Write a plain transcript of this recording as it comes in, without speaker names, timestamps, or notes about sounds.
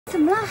怎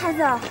么了，孩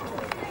子？啊？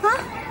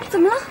怎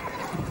么了？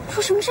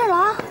出什么事了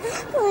啊？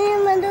同学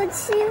们都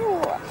欺负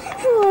我，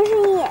说我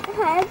是野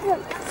孩子。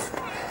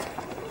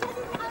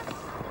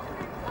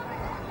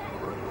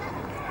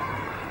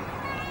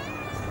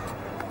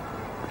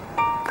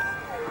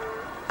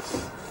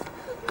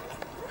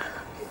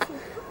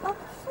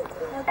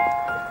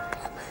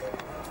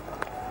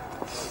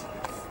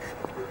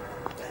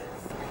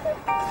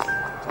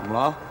怎么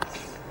了？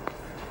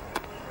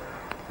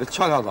这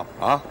俏俏怎么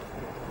了？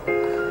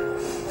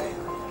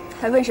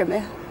还问什么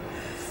呀？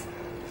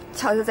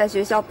乔乔在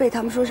学校被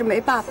他们说是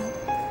没爸爸，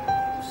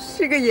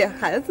是个野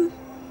孩子。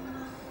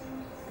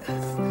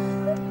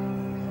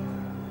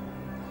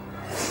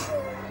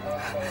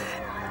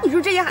你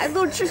说这些孩子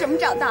都是吃什么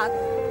长大的？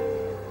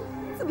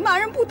怎么骂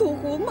人不吐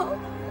胡吗？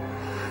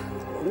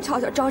我们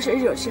乔乔招谁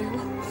惹谁了？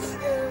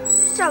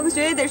上个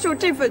学也得受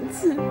这份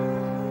气。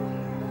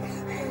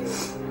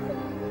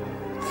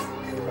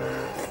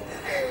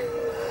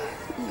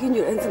一个女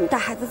人怎么带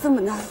孩子这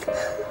么难？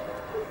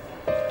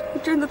我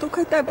真的都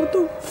快带不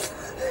动。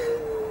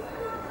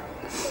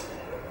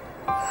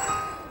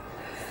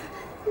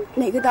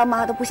哪个当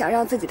妈的不想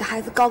让自己的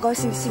孩子高高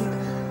兴兴的？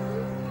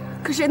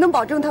可谁能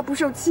保证他不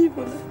受欺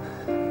负呢？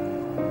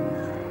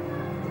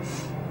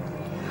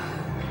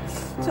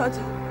乔乔，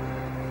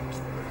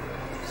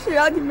谁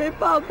让你没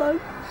爸爸？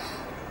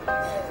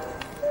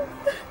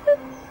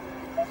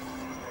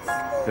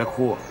别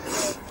哭啊！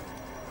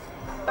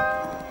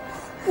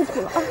不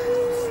哭了啊！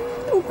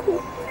不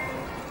哭。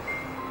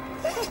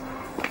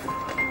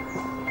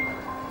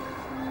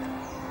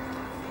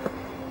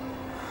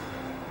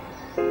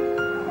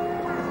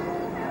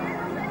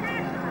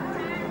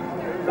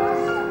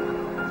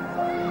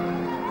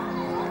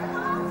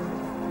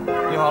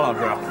你好，老师。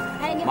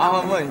哎，你好。麻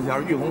烦问一下，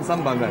玉红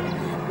3班在哪？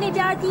那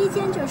边第一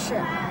间就是。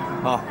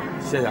好，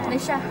谢谢啊。没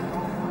事。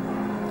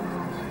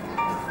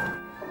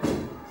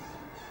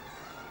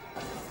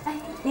哎，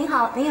您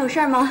好，您有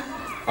事吗？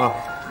啊，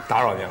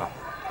打扰您了。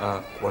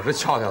我是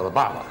俏俏的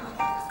爸爸。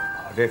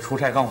这出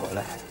差刚回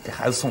来，给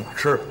孩子送点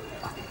吃的。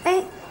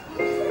哎，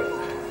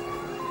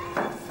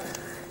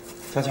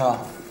俏俏，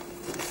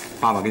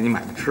爸爸给你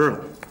买的吃的。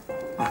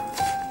啊。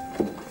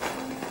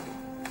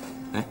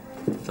哎，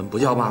怎么不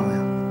叫爸爸呀？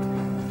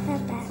爸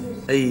爸。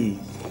哎。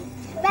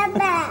爸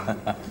爸。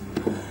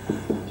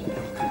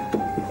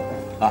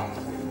啊，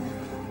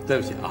对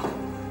不起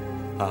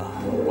啊，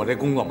我这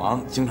工作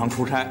忙，经常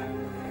出差，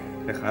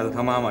这孩子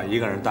他妈妈一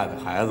个人带着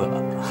孩子，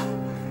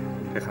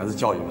这孩子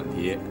教育问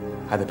题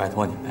还得拜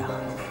托你们呀。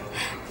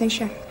没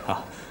事。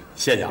啊，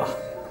谢谢啊，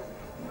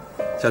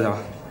俏俏。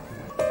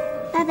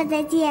爸爸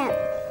再见。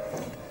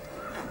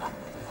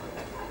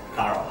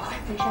打扰了。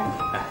没事。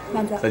哎，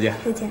慢走。再见。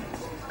再见。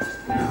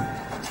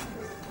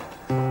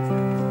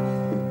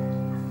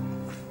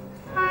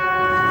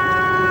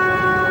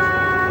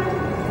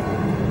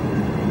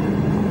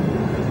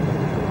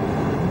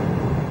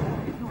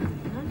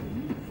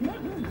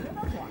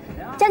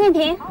张建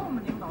平，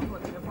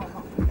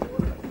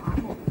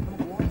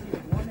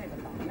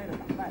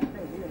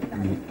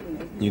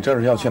你这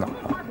是要去哪儿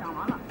啊？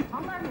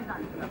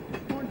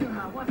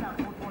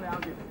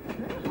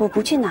我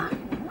不去哪儿，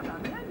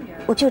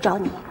我就找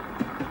你。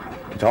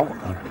你找我干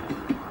什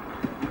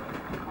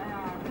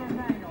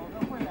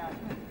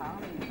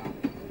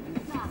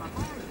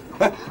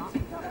么？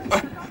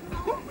哎，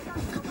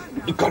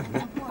你干什么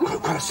呀？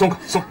快点松开，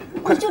松！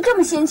快点！你就这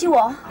么嫌弃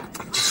我？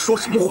说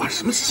什么话？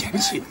什么嫌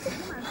弃？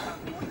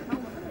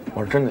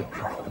我是真的有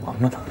事儿，我忙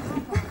着呢。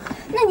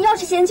那你要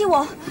是嫌弃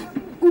我，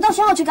你到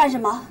学校去干什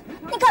么？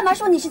你干嘛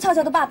说你是俏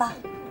俏的爸爸？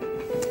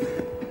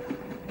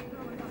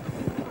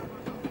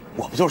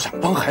我不就是想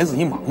帮孩子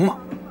一忙吗？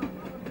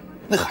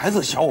那孩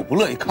子小，我不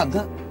乐意看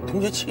他同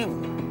学欺负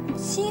他。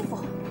欺负？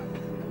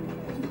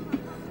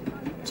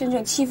真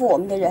正欺负我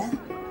们的人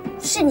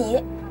是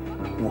你。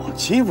我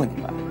欺负你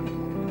们？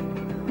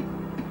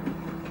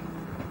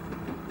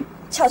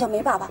俏俏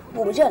没爸爸，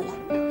我们认了。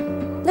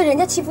那人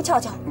家欺负俏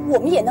俏，我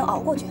们也能熬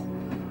过去。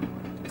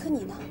可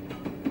你呢？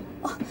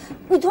哦，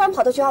你突然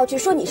跑到学校去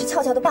说你是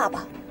俏俏的爸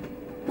爸，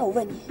那我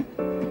问你，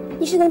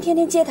你是能天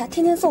天接他、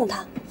天天送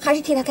他，还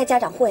是替他开家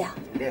长会啊？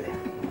练练。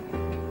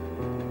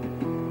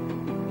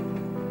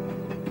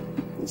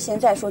你现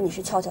在说你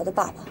是俏俏的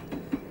爸爸，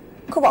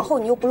可往后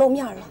你又不露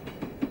面了。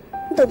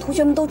你等同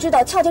学们都知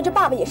道俏俏这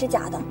爸爸也是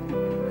假的，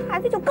孩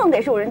子就更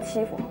得受人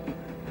欺负。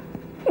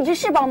你这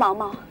是帮忙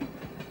吗？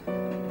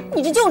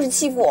你这就是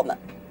欺负我们。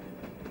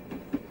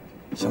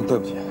行，对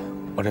不起，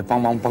我这帮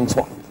忙帮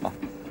错了啊。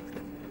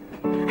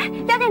哎，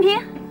张建平，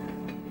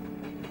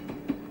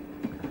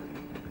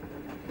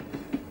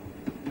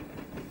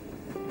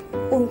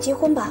我们结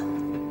婚吧。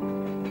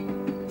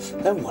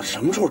哎，我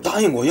什么时候答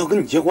应过要跟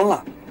你结婚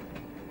了？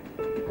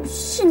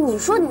是你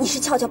说你是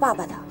俏俏爸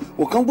爸的。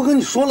我刚不跟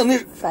你说了，那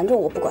是……反正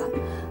我不管，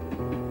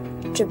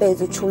这辈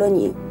子除了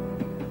你，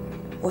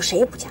我谁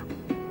也不嫁。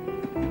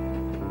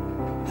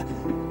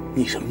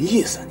你什么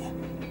意思啊你？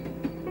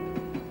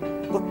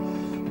不，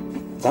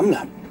咱们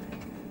俩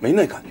没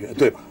那感觉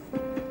对吧？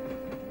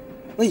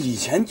那以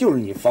前就是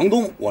你房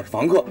东，我是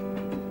房客，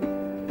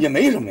也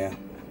没什么呀。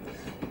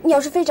你要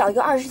是非找一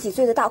个20几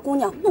岁的大姑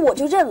娘，那我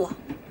就认了。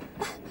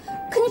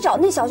可你找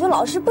那小学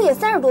老师不也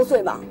30多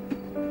岁吗？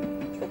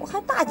比我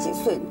还大几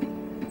岁呢。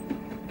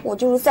我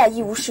就是再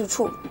一无是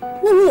处，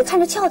那你也看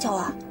着俏俏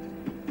啊。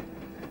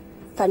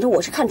反正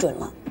我是看准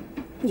了，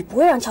你不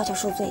会让俏俏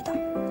受罪的。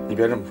你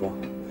别这么说，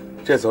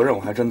这责任我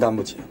还真担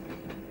不起。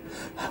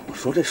我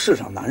说这世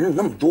上男人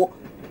那么多，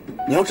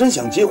你要真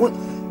想结婚，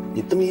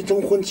你登一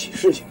征婚启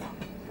事行吗？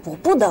我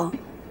不登，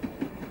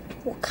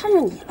我看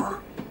上你了。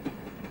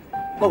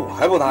那我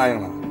还不答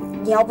应呢。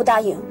你要不答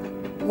应，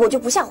我就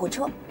不下火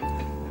车。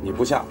你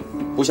不下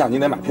你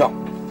得买票。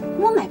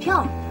我买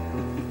票。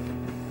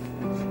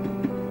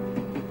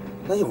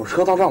那一会儿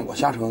车到站我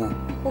下车呢？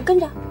我跟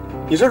着。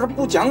你这是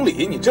不讲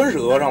理，你真是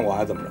讹上我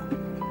还怎么着？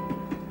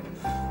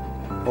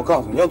我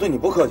告诉你，要对你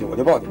不客气，我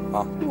就报警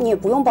啊！你也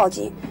不用报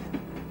警，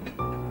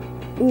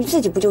你自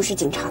己不就是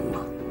警察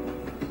吗？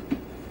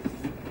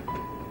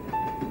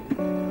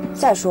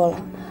再说了，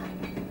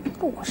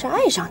我是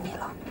爱上你了。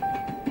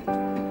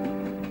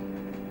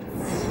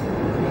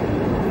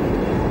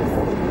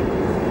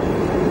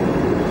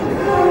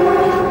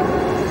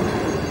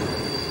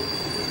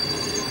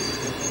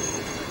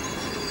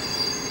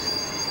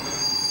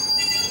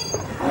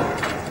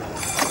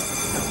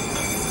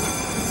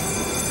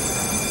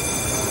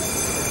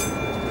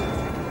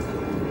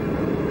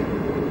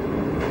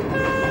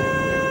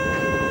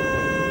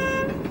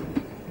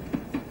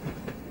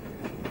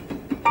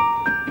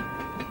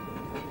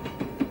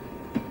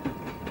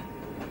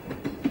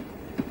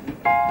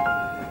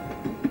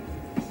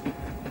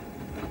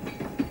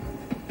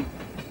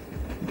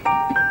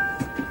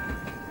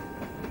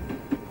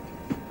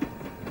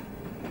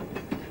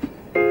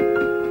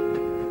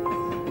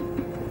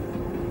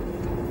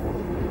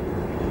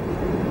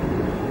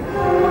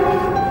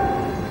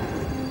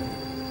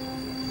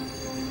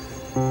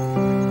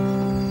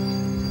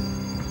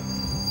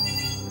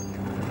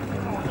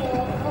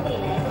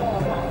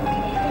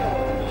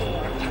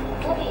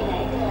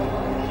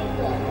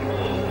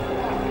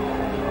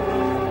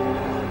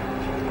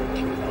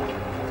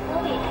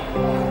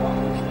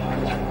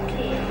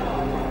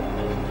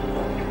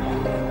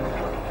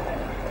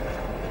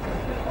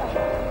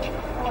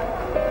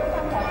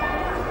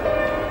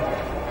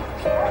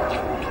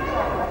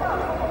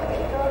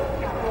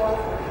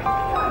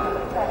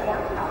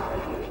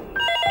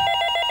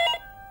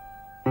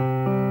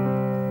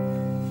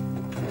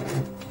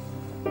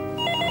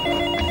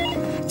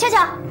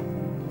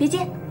别接。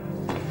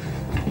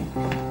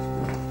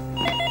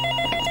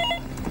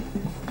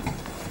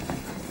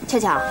巧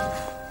巧，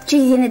这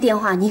几天的电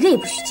话你一个也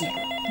不许接。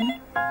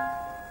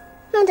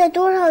那得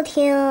多少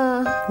天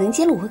啊？能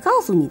接了我会告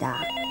诉你的。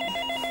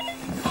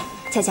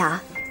巧巧，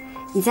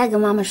你再跟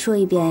妈妈说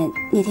一遍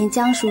那天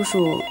江叔叔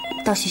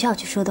到学校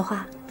去说的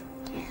话。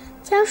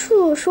江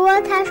叔叔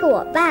说他是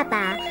我爸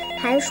爸，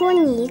还说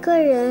你一个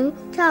人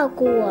照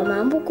顾我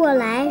忙不过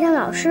来，让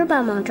老师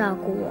帮忙照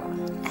顾我。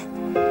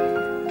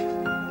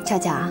巧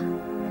巧，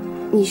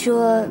你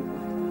说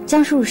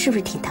江叔叔是不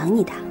是挺疼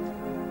你的？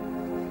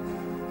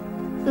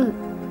嗯。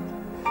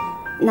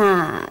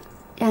那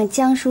让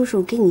江叔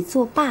叔给你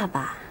做爸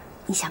爸，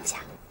你想不想？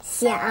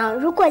想。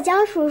如果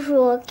江叔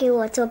叔给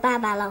我做爸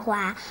爸的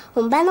话，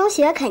我们班同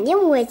学肯定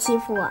不会欺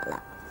负我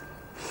了。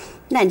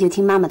那你就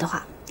听妈妈的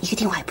话，一个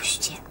电话也不许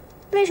接。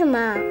为什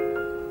么？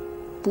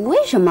不为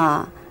什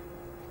么，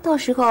到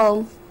时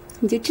候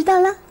你就知道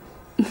了。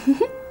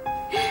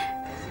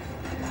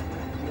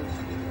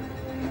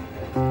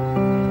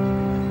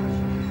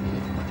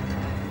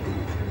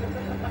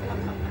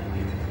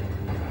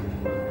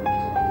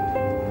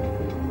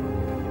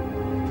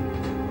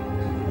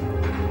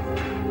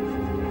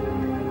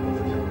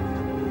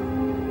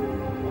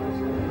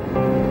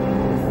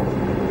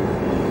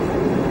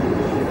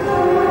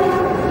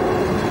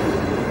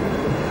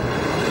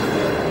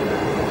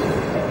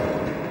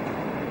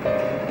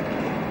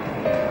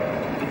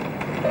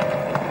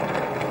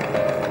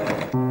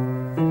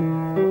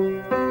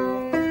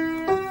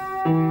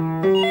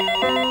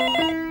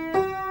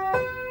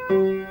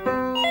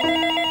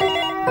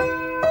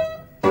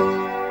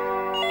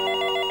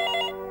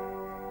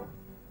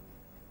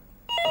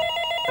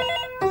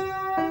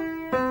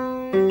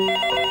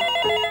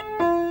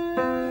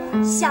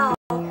小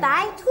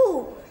白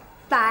兔，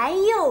白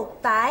又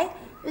白，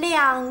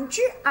两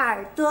只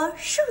耳朵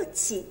竖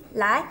起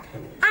来，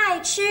爱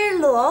吃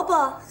萝卜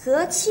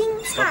和青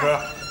菜。老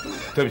师，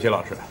对不起，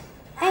老师。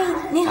哎，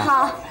您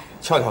好。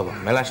俏俏怎么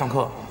没来上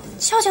课？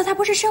俏俏她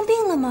不是生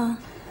病了吗？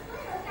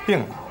病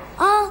了。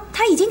啊，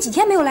她已经几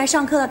天没有来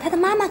上课了，她的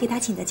妈妈给她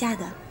请的假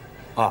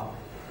的。啊，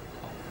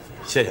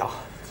谢谢啊，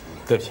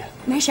对不起。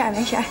没事儿，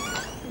没事儿。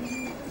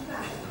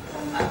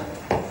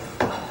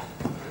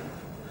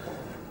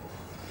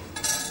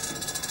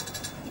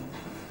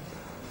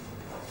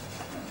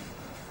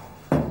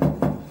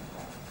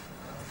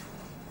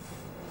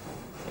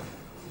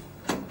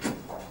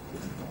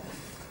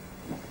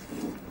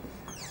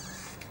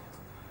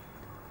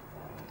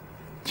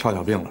俏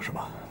俏病了是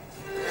吧？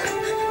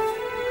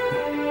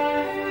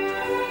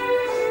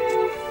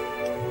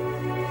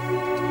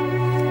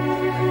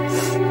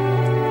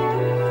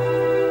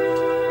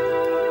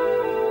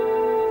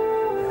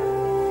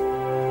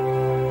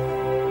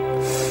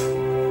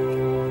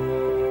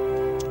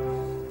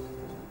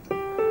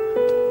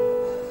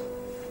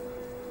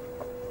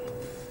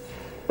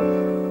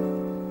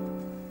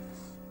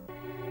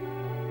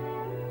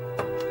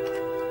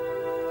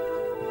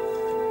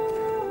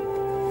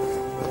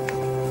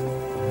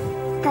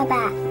爸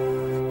爸。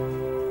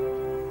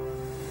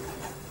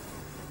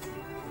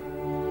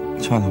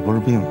俏俏不是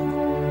病了？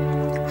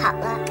好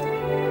了。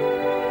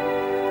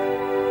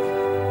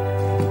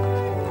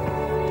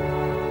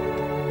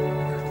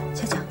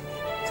俏俏，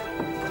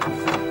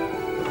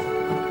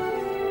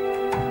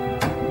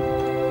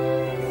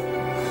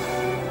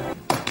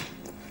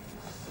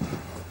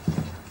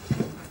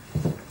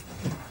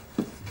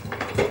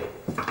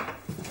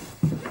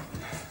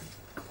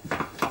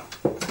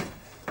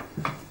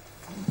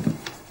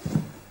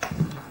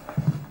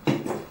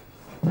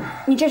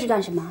你这是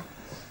干什么？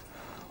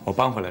我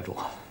搬回来住。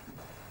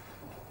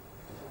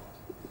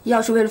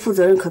要是为了负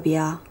责任，可别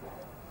啊！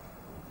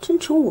真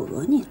成我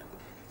讹你了。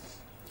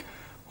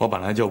我本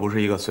来就不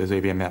是一个随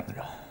随便便的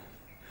人，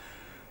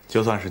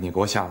就算是你给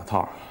我下了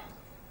套，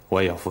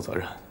我也要负责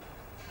任。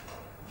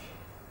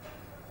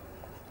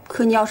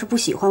可你要是不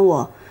喜欢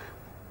我，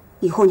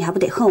以后你还不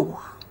得恨我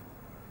啊？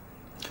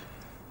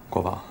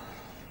国芳，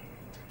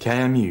甜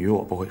言蜜语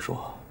我不会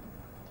说，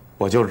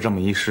我就是这么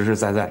一实实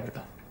在在的人。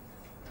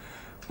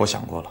我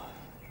想过了，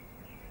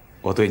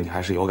我对你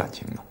还是有感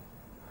情的。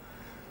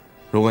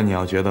如果你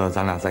要觉得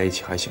咱俩在一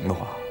起还行的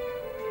话，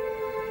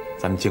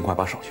咱们尽快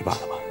把手续办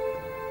了吧。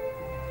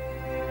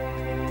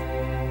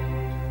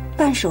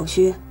办手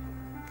续？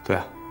对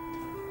啊，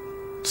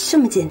这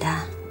么简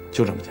单？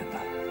就这么简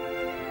单。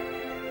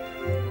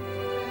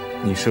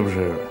你是不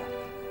是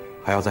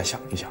还要再想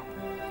一想？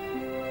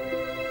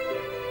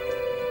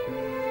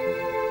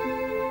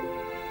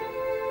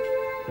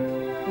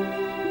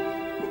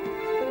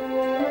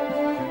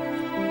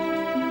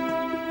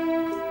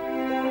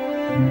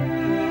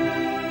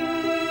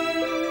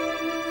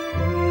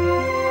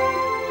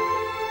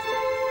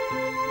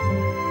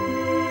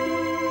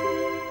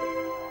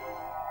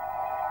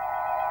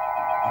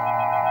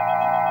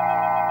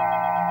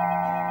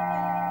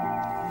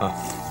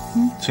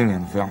今年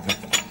的抚养费，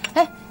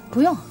哎，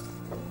不用，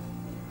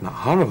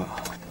拿着吧。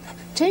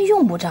真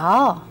用不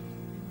着。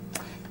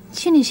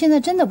心里现在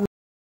真的不。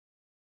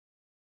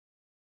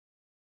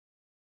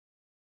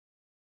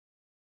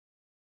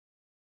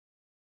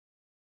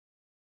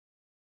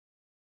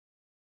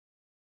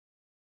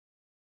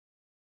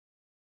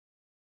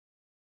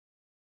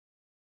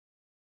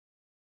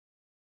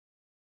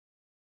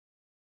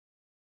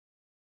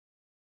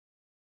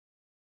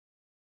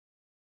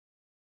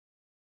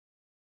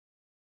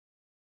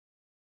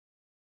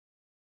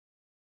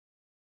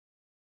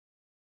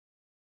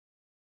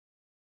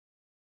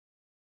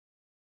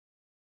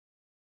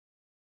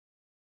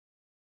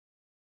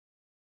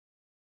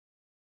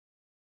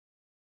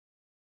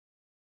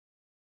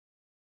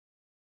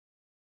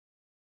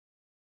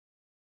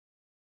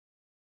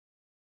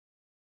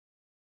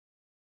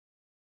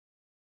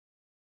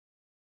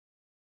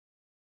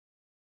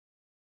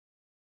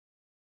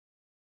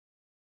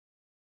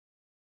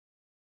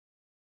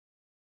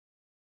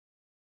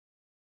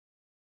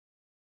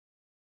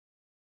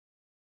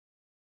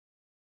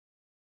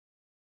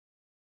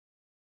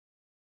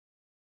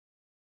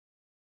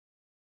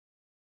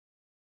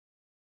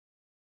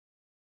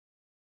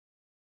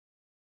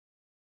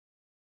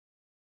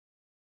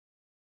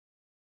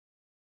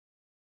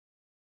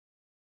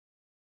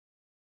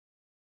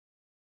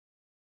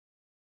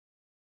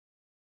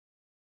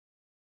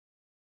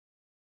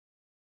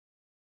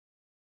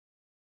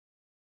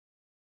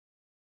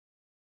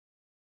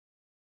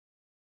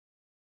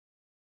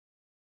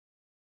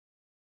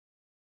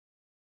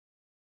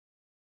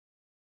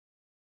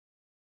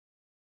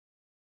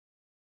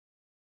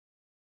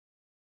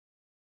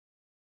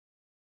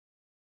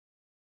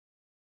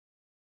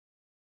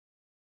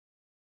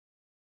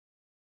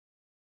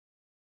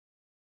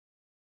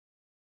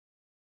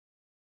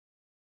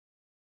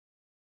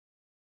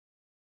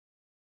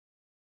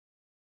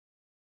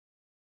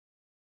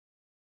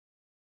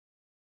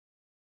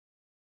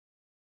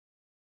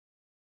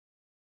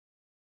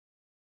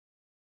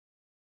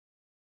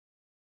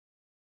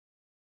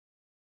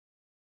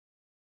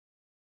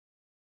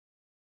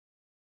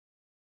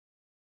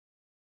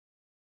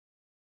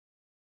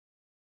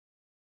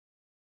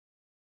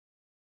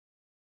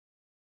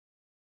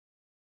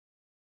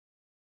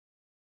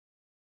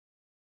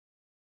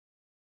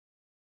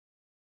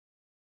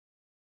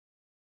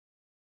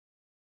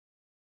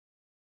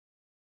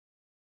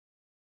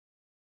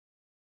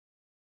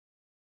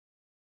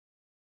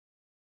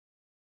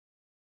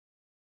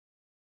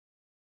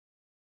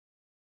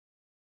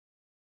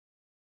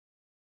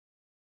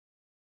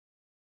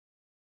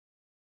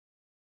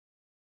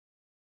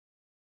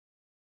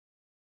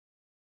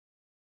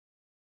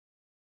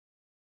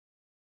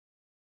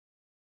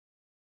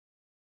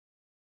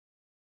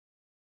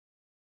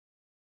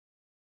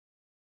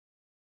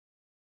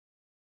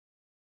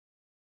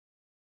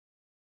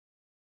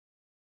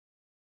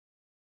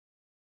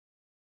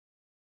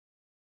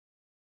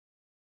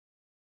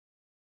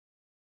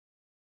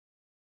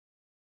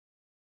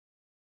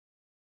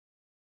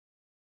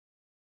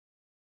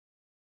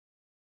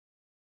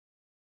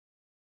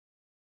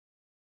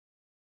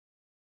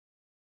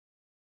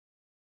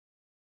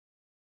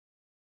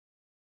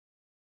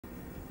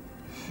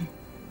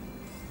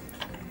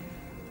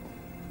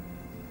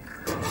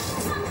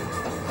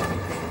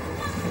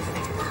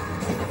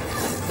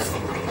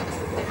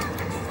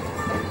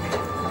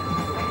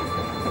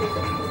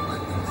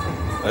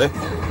哎，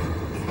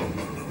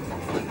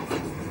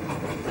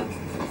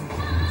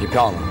你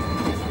票呢？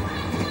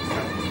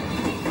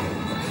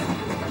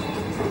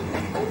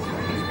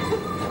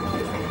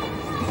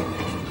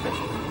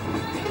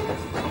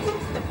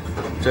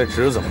这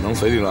纸怎么能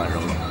随地乱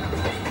扔呢？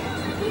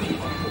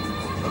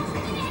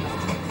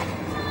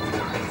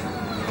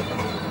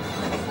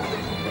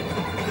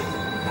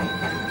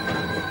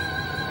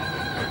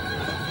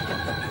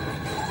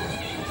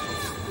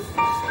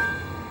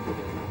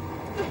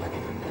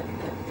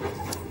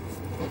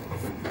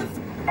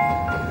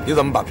你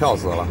怎么把票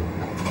撕了？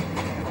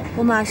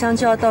我马上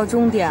就要到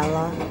终点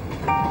了。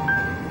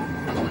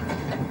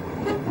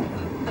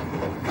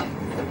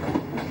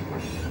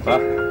来，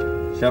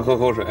先喝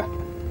口水。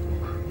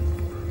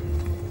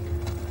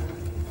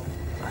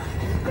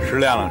失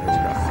恋了是不是？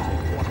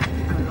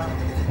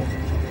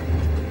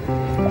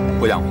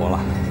不想活了？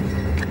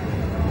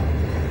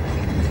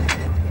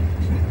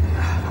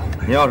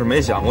你要是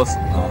没想过死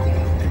呢，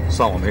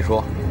算我没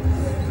说。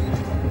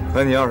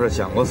可你要是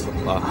想过死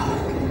了，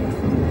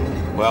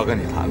我要跟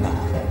你谈谈。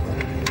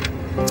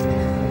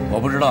我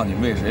不知道你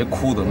为谁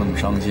哭得那么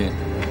伤心，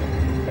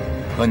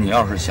可你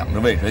要是想着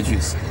为谁去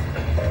死，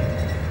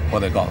我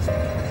得告诉你，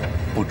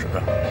不值。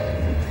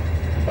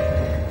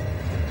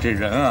这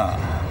人啊，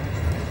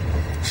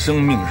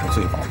生命是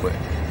最宝贵的，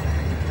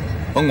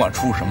甭管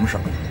出什么事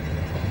儿，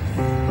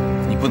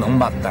你不能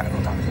慢待着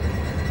他。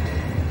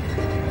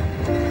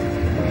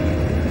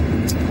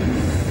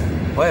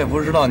我也不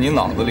知道你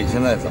脑子里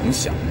现在怎么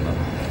想的，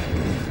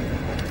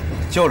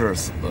就是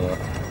死，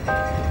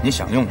你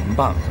想用什么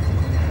办法？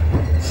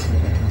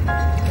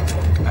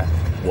哎，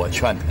我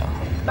劝你啊，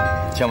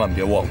千万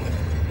别卧轨。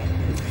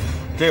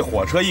这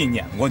火车一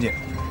碾过去，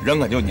人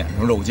可就碾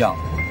成肉酱了。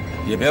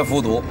也别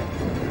服毒，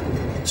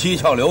七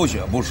窍流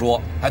血不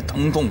说，还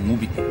疼痛无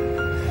比。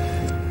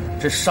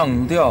这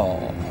上吊，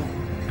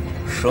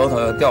舌头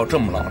要掉这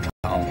么老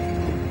长，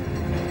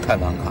太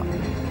难看了。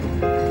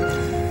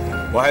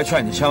我还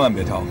劝你千万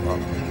别跳河，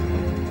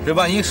这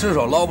万一失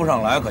手捞不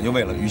上来，可就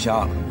喂了鱼虾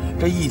了。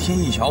这一天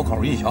一小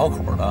口一小口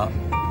的，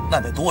那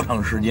得多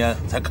长时间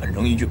才啃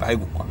成一具白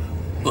骨啊？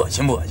恶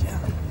心不恶心？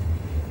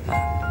啊！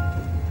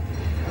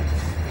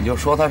你就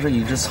说它是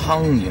一只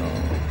苍蝇，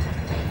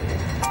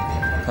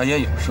它也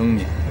有生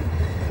命。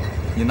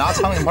你拿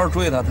苍蝇拍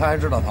追它，它还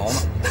知道逃呢。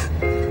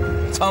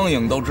苍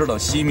蝇都知道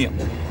惜命，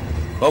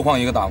何况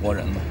一个大活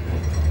人呢？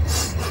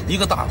一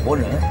个大活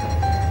人，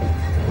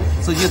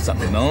自己怎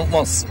么能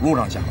往死路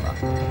上想呢？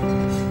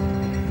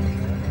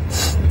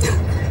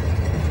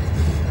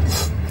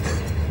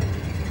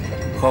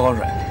喝口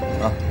水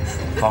啊，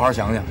好好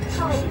想想。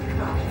各位旅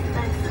客，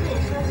本次列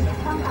车前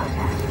方到站，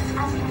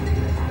安全离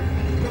开。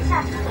有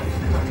下车的旅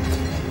客，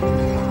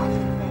做好准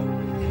备。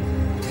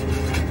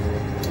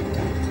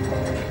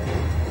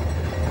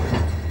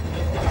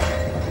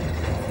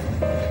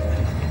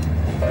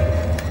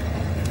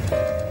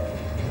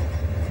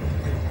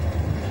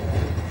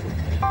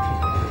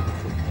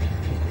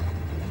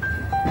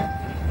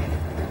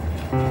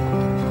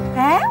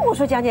哎，我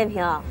说江建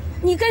平，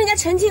你跟人家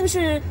陈静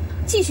是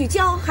继续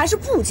交还是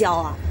不交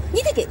啊？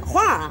你得给个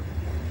话啊！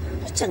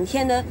整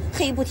天的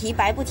黑不提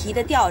白不提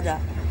的吊着，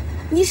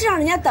你是让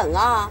人家等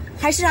啊，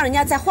还是让人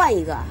家再换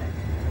一个？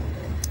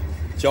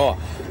交啊，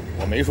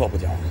我没说不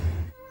交。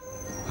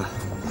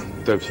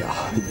对不起啊，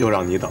又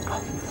让你等了。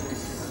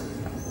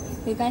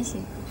没关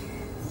系。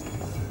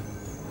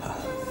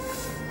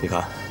你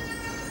看，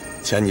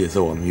前几次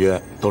我们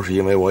约都是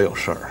因为我有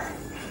事儿，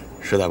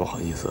实在不好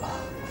意思。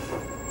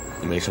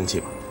你没生气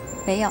吧？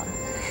没有，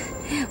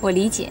我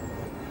理解。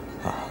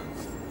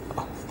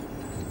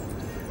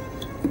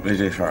为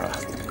这事儿啊，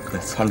那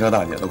餐车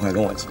大姐都快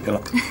跟我急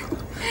了，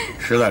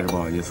实在是不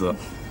好意思。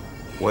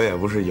我也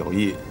不是有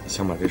意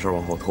想把这事儿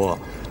往后拖。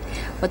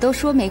我都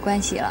说没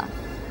关系了。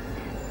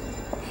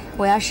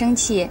我要生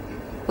气，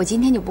我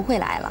今天就不会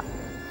来了。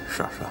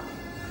是啊是啊。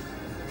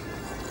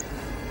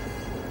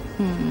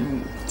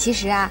其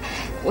实啊，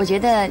我觉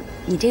得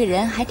你这个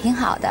人还挺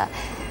好的。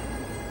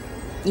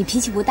你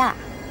脾气不大，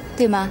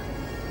对吗？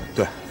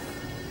对，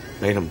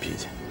没什么脾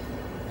气。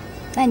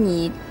那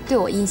你对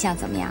我印象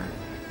怎么样？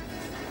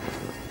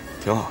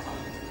挺好的，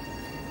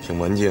挺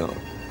文静。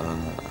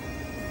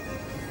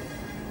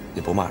你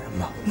不骂人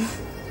吧？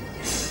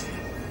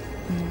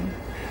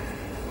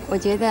我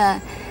觉得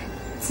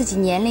自己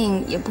年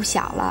龄也不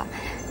小了。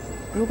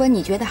如果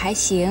你觉得还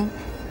行，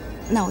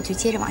那我就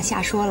接着往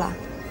下说了。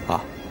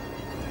啊。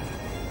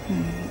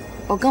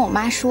我跟我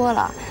妈说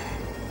了，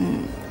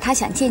她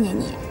想见见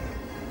你。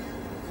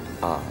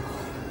啊，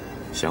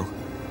行，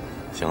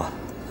行啊。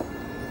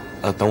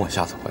等我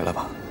下次回来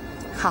吧。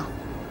好。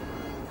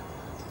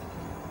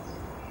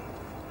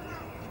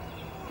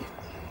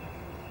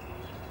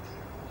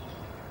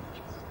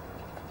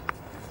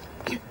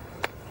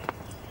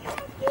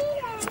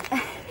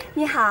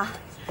你好。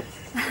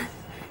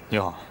你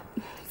好。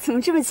怎么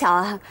这么巧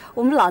啊？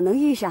我们老能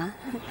遇上。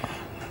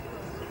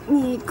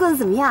你过得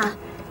怎么样？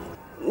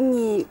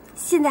你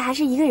现在还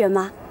是一个人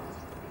吗？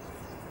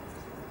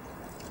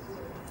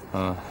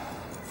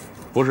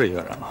不是一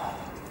个人了。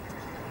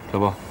要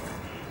不，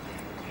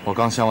我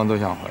刚相完对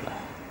象回来。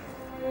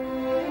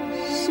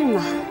是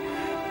吗？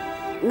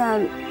那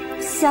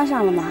相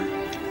上了吗？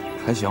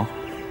还行，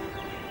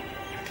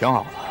挺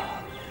好的。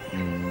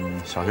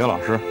小学老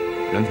师，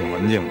人挺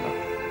文静的，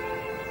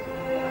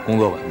工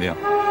作稳定，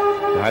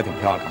也还挺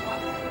漂亮的。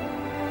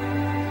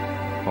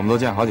我们都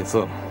见好几次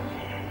了。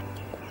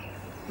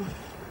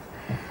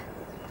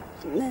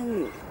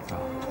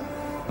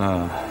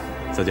那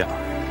再见了。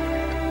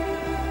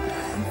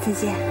再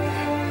见。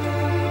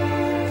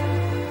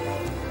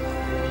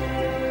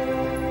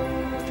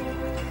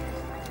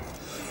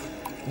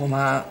我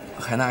妈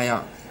还那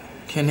样，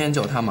天天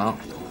就她忙。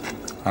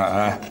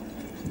哎，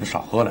你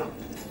少喝点，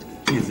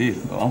意思意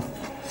思得了。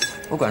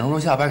我管叔叔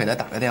下班给她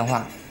打个电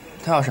话，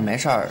她要是没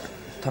事儿，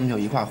他们就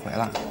一块儿回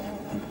来。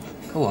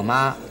可我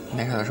妈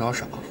没事的时候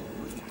少。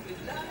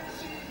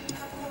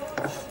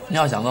你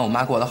要想问我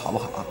妈过得好不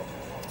好，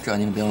这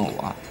你可别问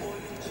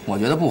我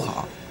觉得不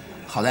好，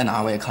好在哪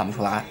儿我也看不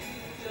出来。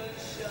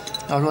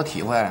要说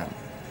体会，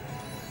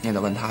你也得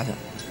问她去。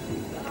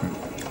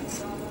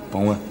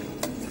甭问，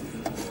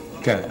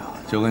这个呀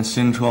就跟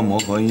新车磨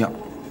合一样，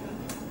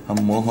它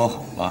磨合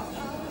好了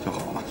就好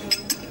了。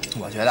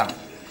我觉得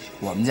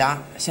我们家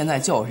现在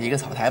就是一个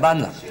草台班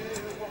子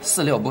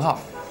，4、6不靠，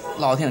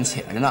落听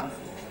且着呢。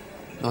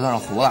就算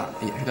是糊了，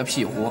也是个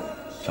屁糊。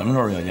什么时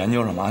候也研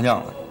究上麻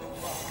将了？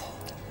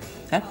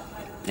哎，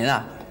您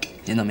啊，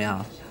您怎么样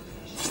啊？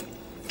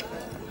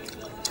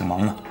挺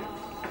忙的。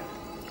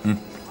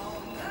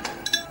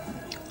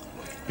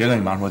别跟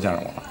你妈说见着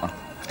我了啊，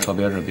特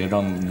别是别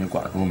当你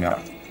管叔面。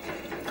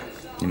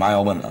你妈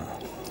要问呢，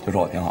就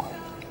说我挺好。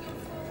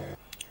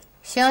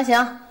行，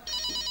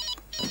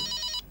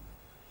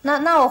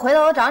那我回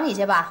头我找你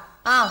去吧。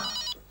啊，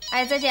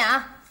哎，再见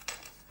啊。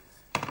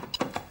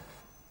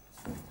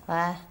喂，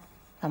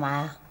干嘛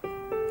呀？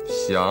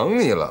想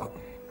你了。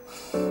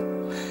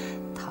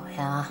讨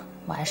厌啊，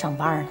我还上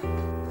班呢。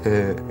嘿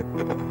嘿，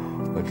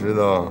我知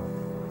道，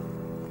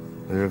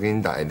我就是给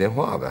你打一电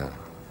话呗。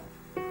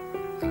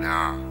小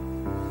亮，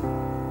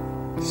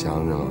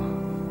想着了。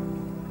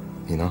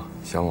你呢？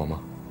想我吗？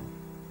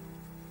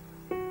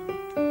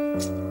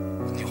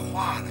你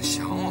话呢？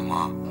想我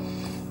吗？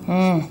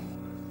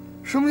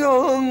什么叫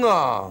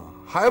啊？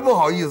还不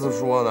好意思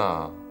说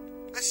呢？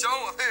想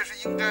我他也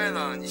是应该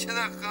的。你现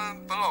在跟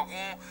本老公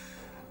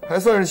还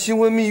算是新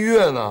婚蜜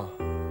月呢，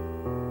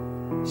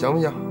想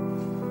不想？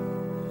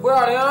胡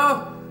小玲，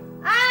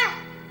哎，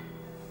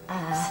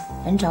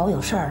人找我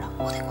有事儿了，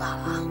我得挂了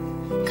啊，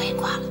赶紧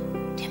挂了，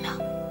听没有？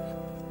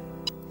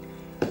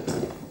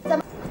怎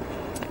么？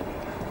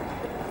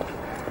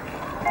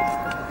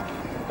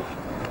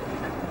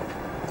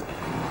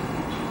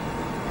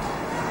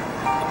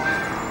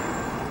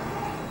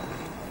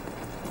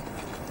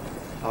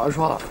老师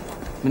说了，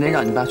明天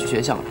让你爸去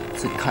学校，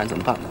自己看着怎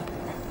么办吧。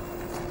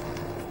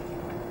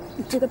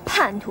你这个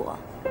叛徒！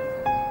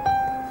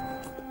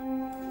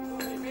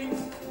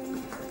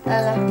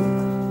来，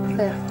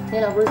对了，你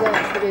俩不是叫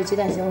我出这鸡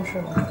蛋西红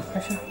柿吗？来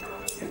吃。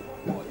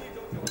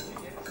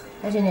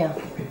哎，静静，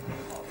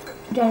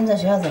你这人在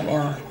学校怎么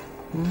样啊？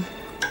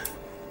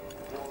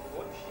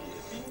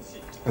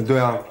对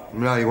啊，我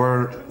们俩一块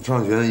儿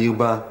上学一个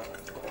班，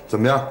怎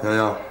么样，洋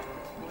洋？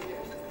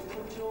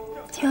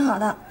挺好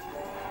的。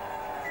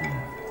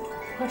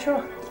快吃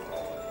吧。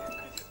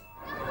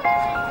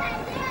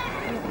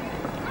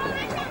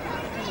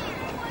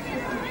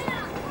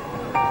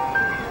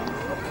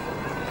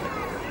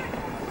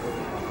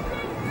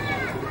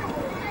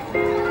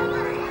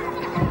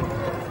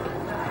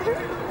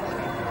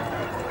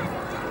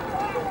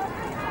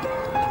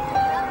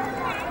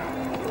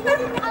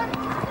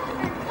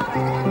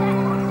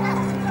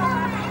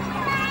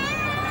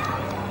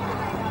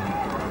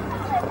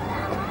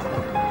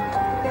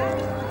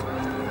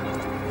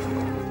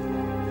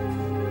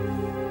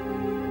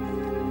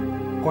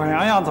管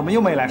洋洋怎么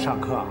又没来上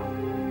课啊？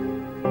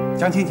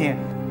江青青，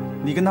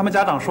你跟他们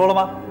家长说了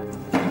吗？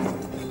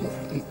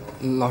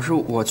老师，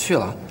我去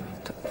了，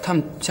他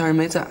们家人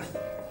没在。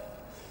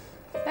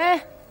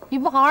哎，你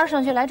不好好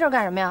上学，来这儿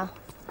干什么呀？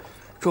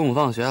中午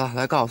放学了，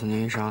来告诉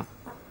您一声，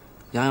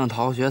洋洋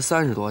逃学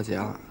30多节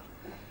了。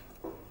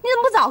你怎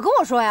么不早跟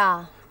我说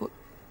呀？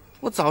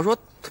我早说，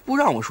他不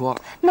让我说。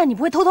那你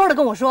不会偷偷的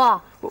跟我说？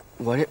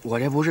我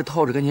这不是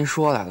偷着跟您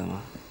说来的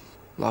吗？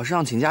老师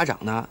让请家长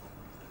呢，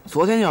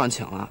昨天就让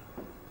请了。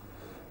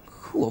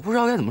可我不知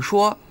道该怎么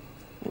说，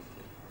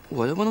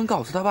我又不能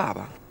告诉他爸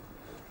爸。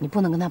你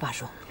不能跟他爸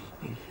说。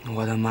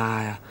我的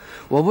妈呀！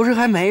我不是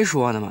还没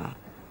说呢吗？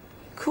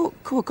可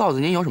我告诉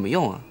您有什么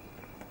用啊？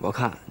我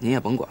看您也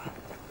甭管，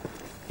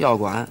要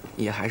管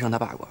也还是让他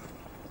爸管。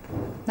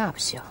那不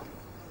行，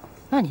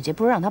那你这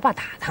不是让他爸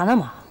打他呢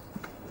吗？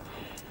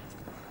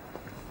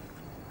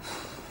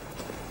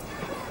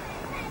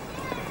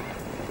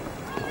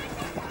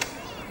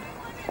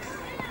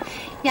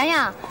洋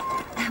洋，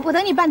我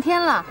等你半天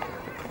了，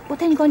我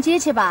带你逛街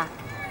去吧。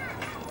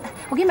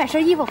我给你买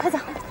身衣服，快走。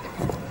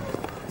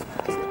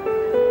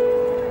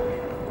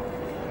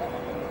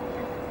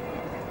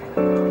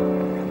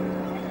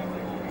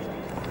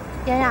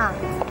洋洋，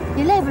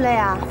你累不累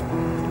啊？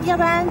要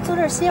不然坐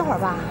这儿歇会儿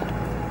吧。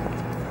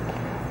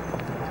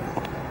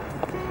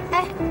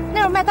哎，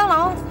那会儿麦当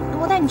劳，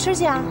我带你吃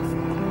去啊。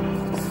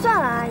算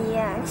了，阿姨，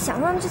想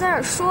说就在这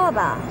儿说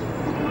吧。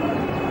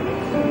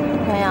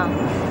洋洋，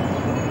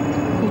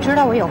你知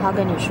道我有话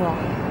跟你说，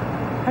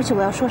而且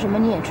我要说什么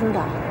你也知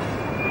道。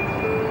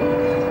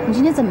你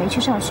今天怎么没去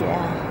上学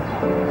啊？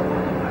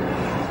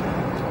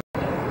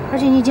而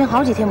且你已经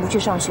好几天不去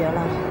上学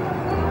了，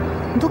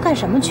你都干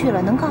什么去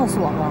了？能告诉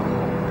我吗？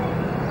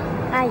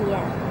阿姨，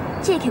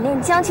这肯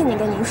定江庆宁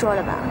跟您说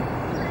的吧？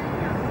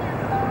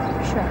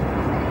是。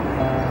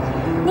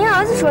您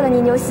儿子说的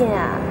您就信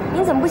啊？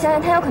您怎么不想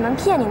想他有可能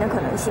骗您的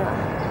可能性啊？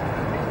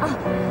啊，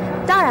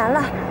当然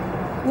了，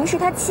您是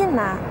他亲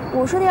妈，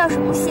我说的要是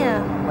不信，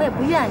我也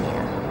不怨您。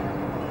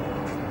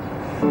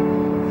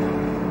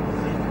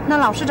那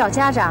老师找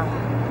家长，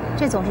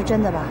这总是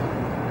真的吧？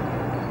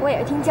我也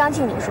是听江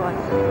庆宁说的，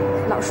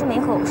老师没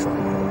和我说。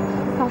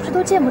老师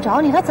都见不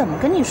着你，他怎么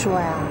跟你说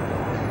呀？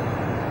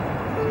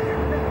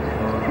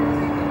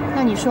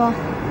那你说，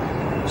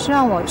是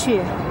让我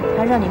去，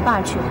还是让你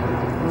爸去？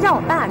让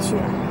我爸去？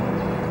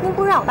您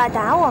不是让我爸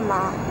打我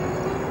吗？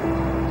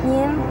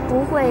您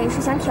不会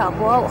是想挑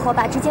拨我和我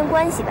爸之间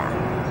关系吧？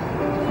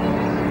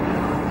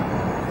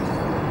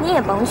您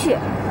也甭去，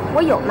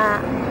我有妈，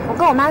我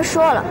跟我妈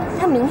说了，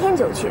她明天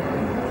就去。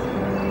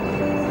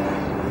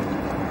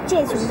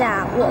这裙子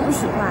啊，我不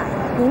喜欢，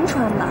您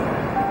穿吧。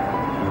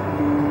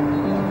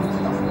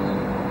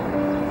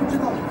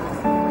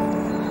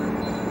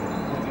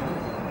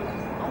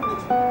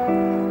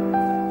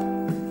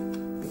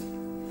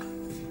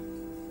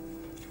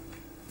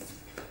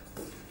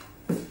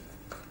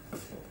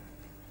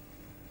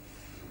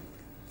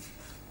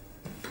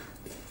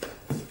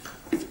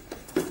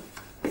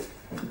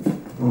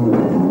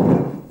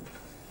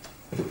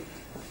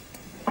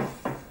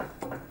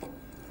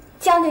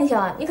江庆庆，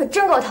你可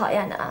真够讨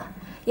厌的啊！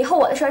以后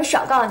我的事儿你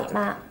少告诉你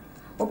妈。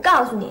我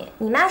告诉你，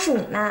你妈是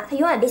你妈，她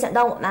永远别想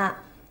当我妈。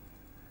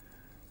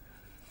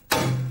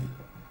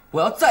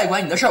我要再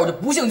管你的事儿，我就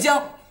不姓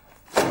江。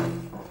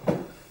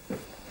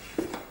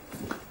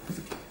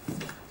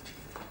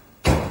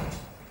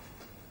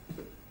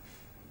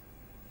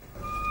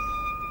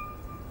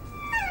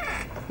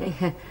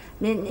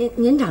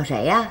您找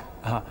谁呀？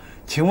啊，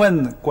请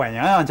问管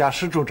洋洋家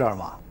是住这儿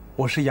吗？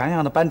我是洋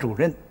洋的班主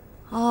任。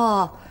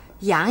哦，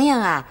洋洋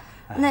啊，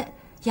那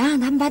洋洋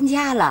他们搬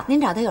家了，您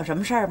找他有什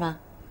么事儿吗？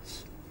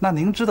那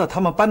您知道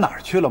他们搬哪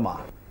儿去了吗？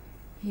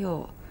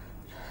哟，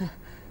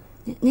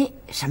您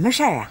什么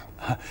事儿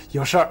啊？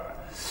有事儿，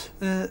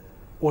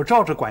我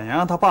照着管洋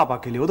洋他爸爸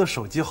给留的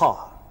手机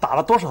号打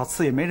了多少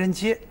次也没人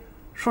接，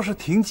说是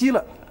停机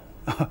了，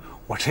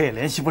我这也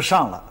联系不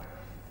上了。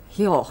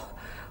哟，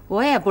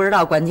我也不知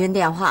道管军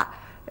电话，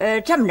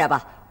这么着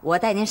吧，我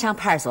带您上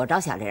派出所找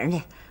小玲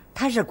去，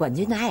他是管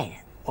军的爱人。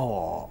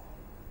哦，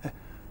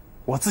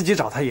我自己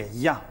找他也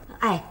一样。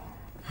哎，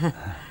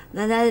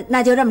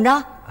那就这么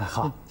着。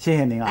好，谢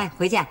谢您啊。哎，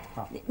回见。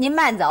您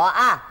慢走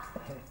啊。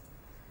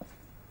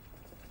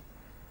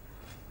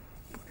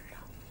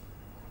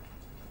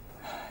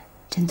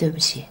真对不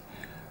起，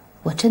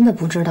我真的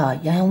不知道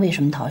洋洋为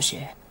什么逃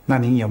学。那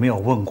您有没有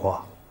问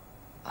过？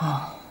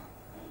啊，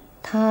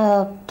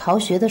他逃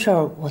学的事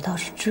儿我倒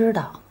是知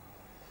道。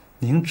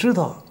您知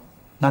道，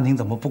那您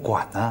怎么不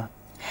管呢？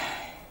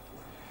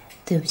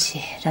对不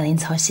起，让您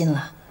操心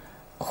了。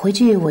回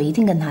去我一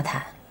定跟他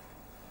谈。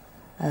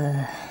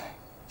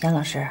杨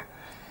老师，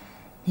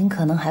您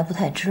可能还不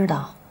太知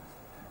道，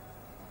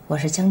我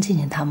是江静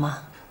静他妈。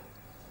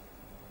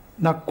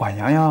那管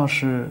洋洋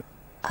是？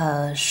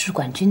是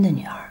管军的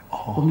女儿。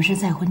哦，我们是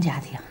再婚家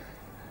庭。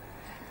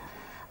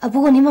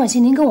不过您放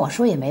心，您跟我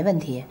说也没问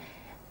题，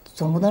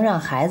总不能让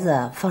孩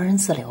子放任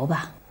自流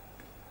吧？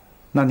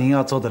那您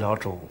要做得了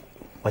主，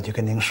我就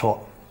跟您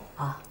说。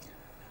啊，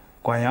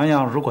管洋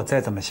洋如果再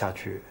这么下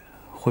去，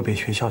会被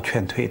学校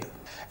劝退的。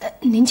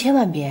您千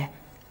万别，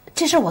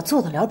这事我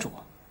做得了主，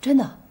真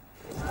的。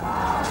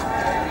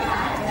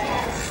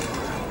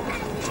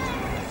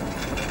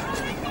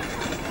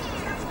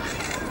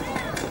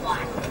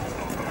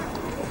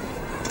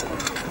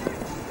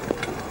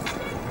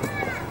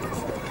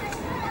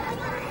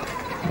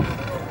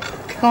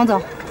跟我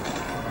走。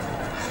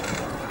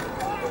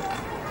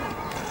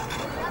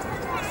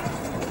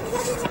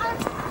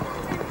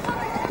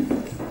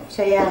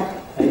小燕，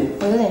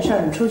我有点事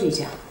儿，你出去一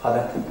下。好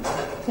的。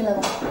进来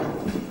吧。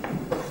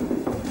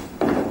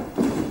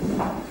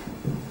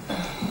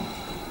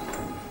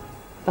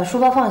把书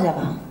包放下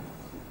吧。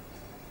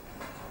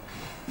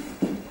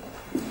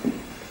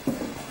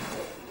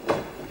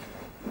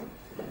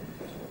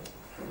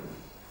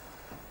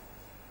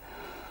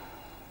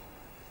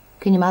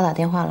给你妈打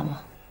电话了吗？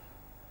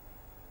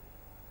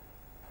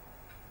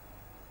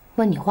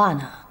问你话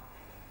呢。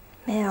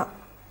没有。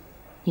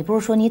你不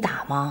是说你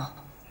打吗？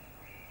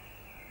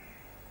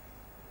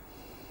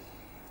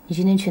你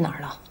今天去哪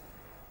儿了？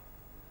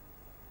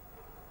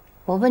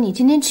我问你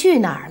今天去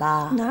哪儿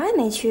了？哪儿也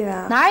没去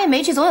啊。哪儿也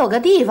没去，总有个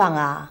地方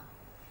啊。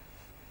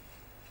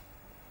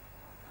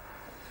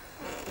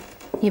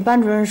你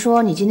班主任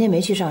说你今天没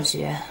去上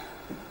学，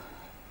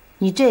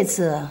你这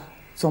次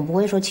总不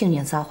会说庆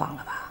庆撒谎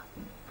了吧？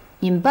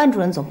你们班主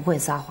任总不会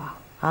撒谎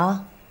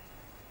啊？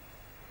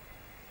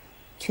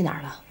去哪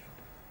儿了？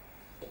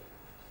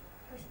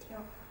游戏厅。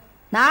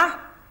哪儿？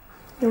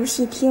游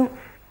戏厅。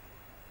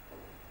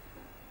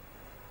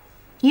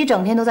你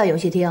整天都在游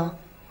戏厅？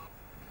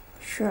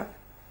是。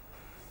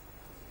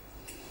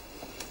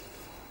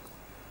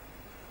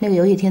那个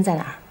游戏厅在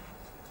哪儿？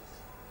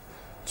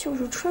就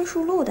是春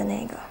树路的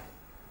那个。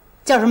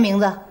叫什么名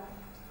字？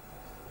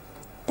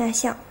大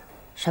象。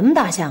什么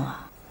大象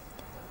啊？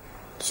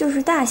就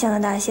是大象的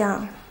大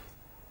象。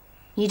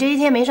你这一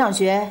天没上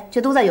学，就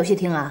都在游戏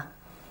厅啊？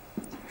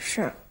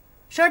是。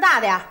声大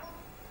点儿。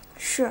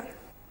是。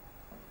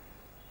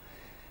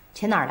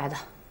钱哪儿来的？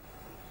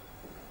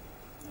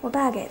我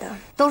爸给的。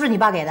都是你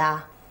爸给的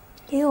啊？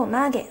也有我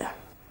妈给的。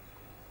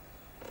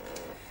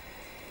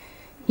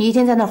你一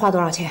天在那儿花多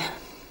少钱？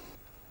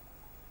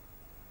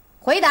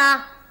回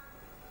答。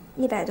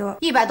100多。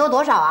100多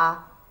多少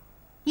啊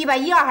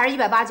？112还是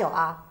189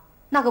啊？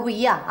那可不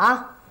一样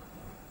啊。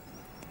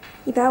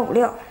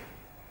156。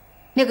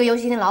那个游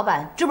戏厅老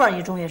板知不知道你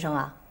是中学生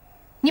啊？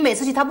你每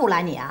次去他不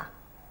拦你啊？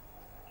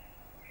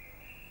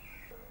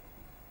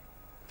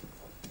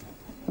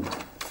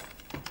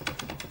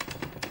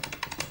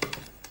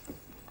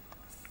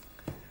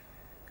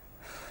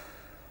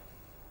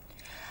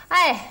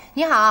哎，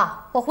你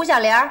好，我胡小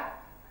玲儿。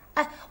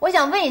哎，我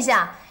想问一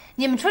下，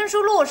你们春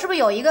树路是不是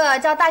有一个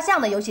叫大象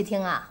的游戏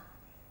厅啊？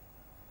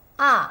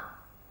啊，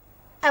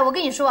哎，我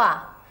跟你说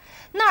啊，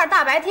那儿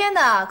大白天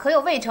的可有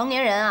未成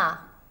年人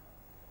啊。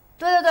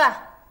对对对，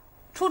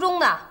初中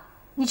的，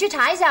你去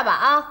查一下吧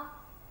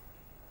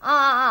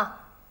啊！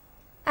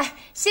哎，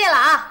谢了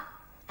啊！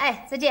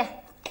哎，再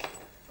见。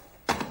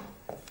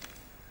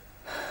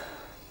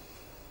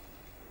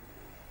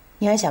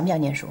你还想不想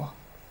念书？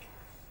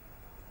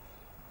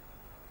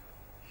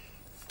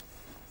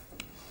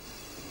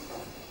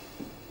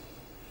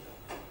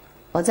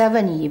我再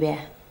问你一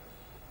遍，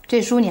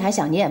这书你还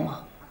想念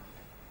吗？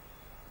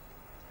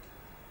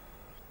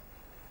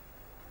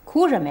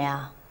哭什么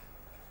呀？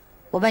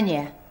我问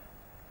你，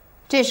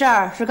这事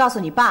儿是告诉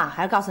你爸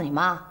还是告诉你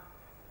妈？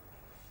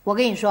我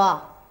跟你说，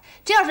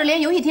这要是连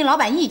游戏厅老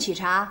板一起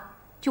查，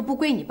就不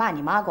归你爸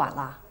你妈管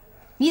了，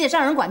你得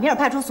上人管片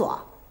派出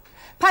所，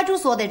派出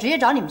所得直接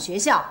找你们学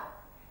校。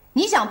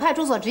你想派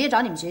出所直接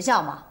找你们学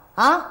校吗？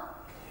啊？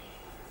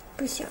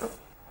不想。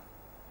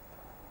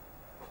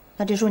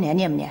那这书你还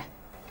念不念？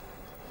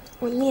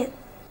我念。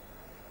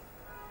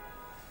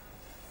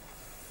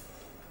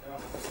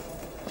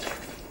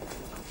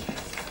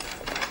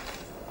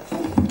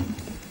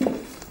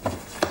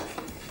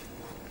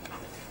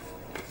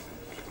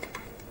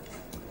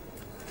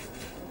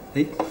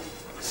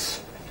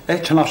哎，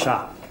陈老师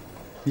啊，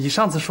你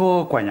上次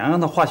说管洋洋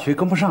的化学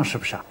跟不上是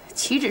不是啊？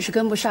岂止是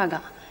跟不上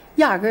啊，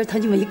压根儿他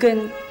就没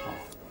跟。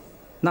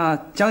那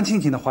江庆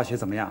庆的化学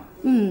怎么样？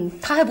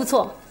他还不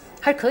错，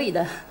还是可以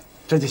的。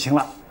这就行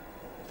了，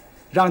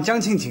让江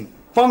庆庆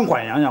帮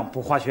管洋洋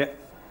补化学。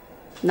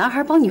男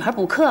孩帮女孩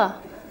补课，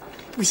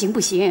不行不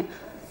行，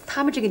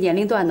他们这个年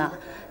龄段呢，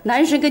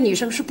男生跟女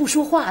生是不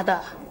说话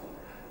的。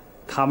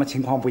他们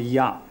情况不一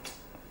样，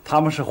他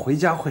们是回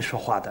家会说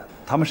话的，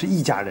他们是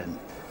一家人。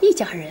一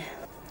家人。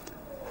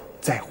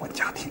再婚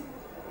家庭。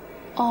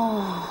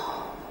哦。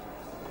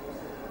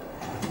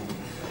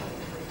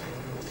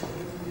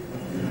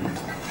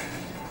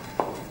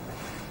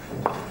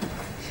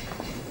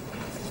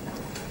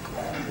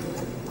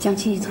江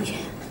庆庆同学，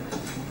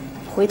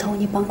回头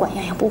你帮管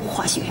洋洋补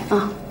化学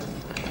啊。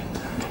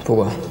不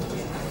管。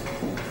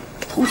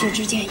同学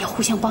之间要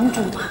互相帮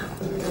助嘛。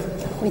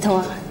回头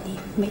啊，你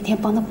每天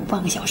帮他补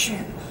半个小时，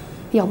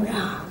要不然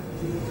啊，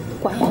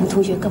管洋洋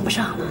同学跟不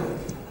上了。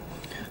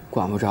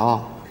管不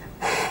着。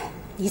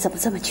你怎么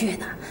这么倔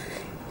呢？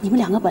你们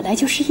两个本来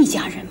就是一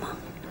家人嘛。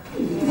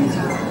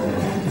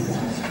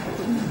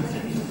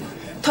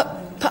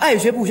他爱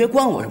学不学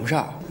关我什么事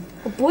儿？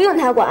我不用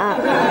他管。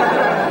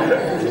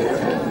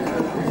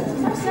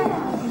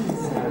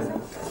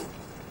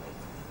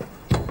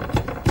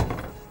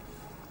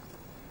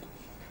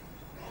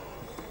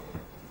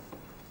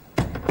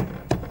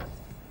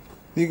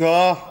妮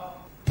可，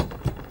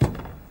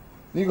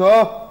妮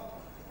可。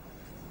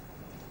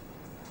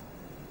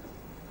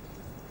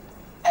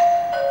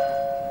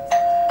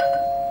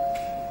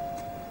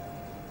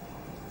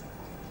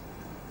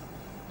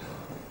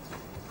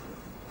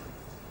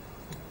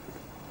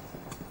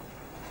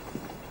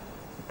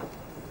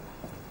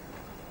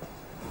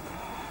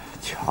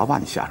瞧把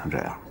你吓成这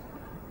样，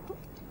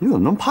你怎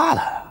么能怕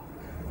他呀？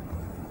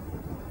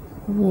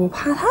我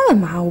怕他干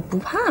嘛？我不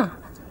怕。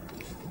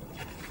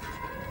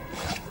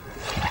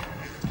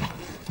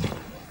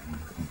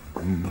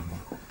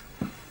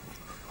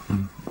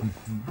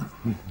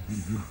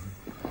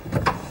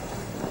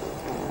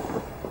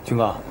军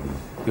哥，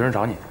有人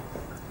找你。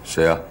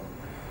谁呀？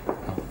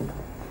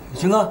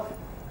军哥，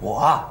我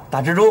啊，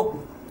大蜘蛛。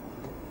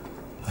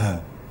哎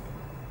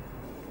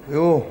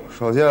呦，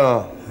少见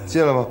啊！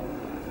进来吧，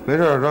没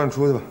事，让你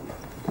出去吧。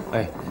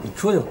哎，你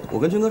出去吧，我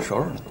跟军哥熟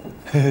着呢。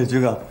嘿嘿，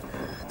军哥。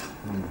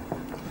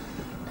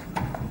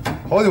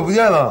好久不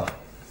见了，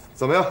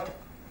怎么样？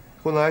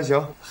混得还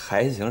行？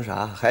还行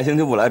啥？还行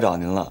就不来找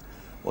您了。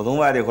我从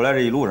外地回来这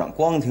一路上，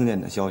光听见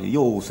你的消息，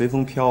又随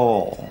风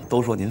飘，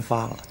都说您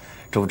发了，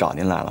这不找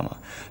您来了吗？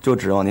就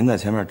指望您在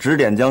前面指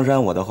点江山，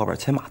我在后边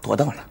牵马跺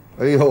凳呢。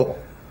哎呦，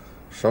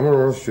什么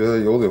时候学的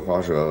油嘴滑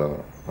舌的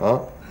了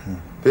啊？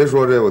别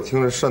说这，我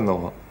听着瘆得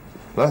慌。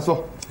来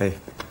坐。哎。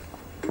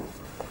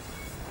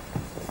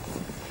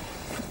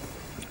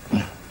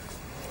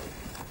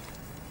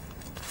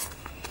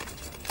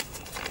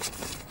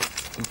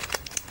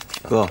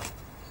哥，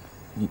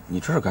你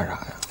这是干啥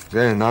呀？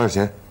给你拿点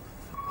钱。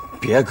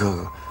别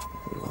哥，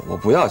我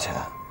不要钱，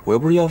我又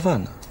不是要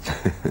饭的。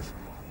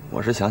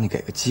我是想你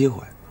给个机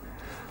会。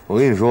我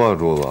跟你说啊，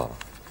柱子，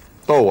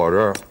到我这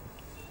儿，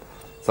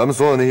咱们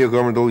所有那些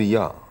哥们都一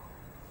样，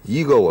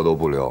一个我都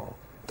不留，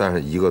但是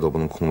一个都不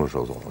能空着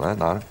手走。来，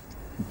拿着。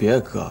别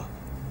哥，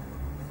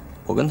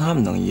我跟他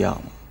们能一样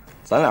吗？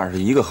咱俩是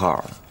一个号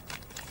的，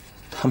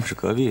他们是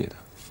隔壁的。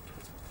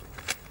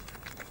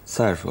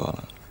再说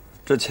了，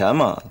这钱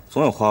嘛，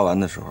总有花完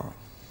的时候，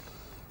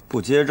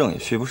不接正也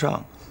续不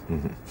上。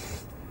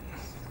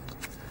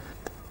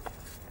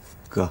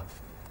哥，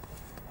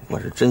我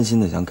是真心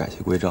的想改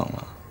邪归正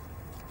了。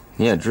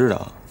你也知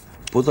道，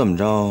不这么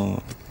着，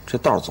这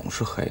道总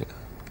是黑的，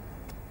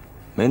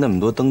没那么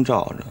多灯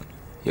照着，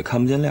也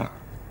看不见亮。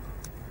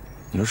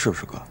你说是不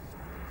是，哥？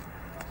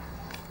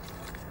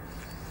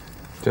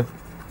行。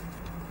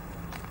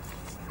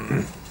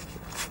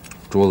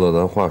桌子，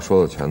咱话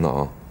说到前头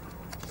啊，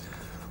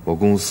我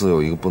公司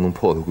有一个不能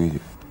破的规矩，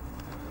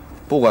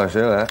不管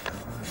谁来，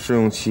试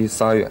用期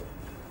3月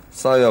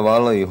，3月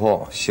完了以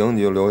后，行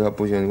你就留下，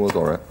不行你给我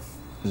走人。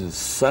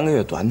3个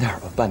月短点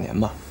吧，半年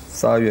吧。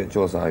3月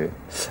就3月。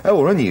哎，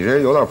我说你这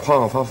有点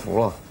胖发福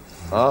了，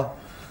啊？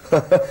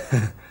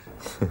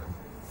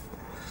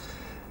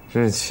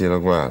真是奇了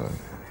怪了。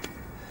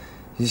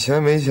以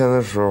前没钱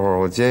的时候，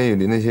我监狱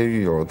里那些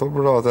狱友都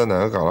不知道在哪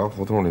个旮旯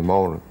胡同里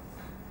猫着，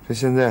这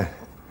现在，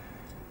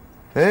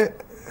哎，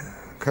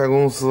开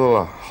公司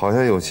了，好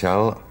像有钱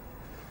了，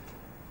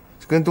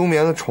跟冬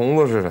眠的虫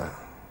子似的，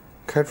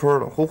开春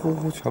了，呼呼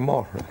呼全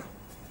冒出来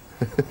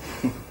了。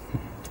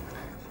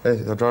哎，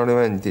小张，另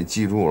外你得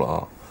记住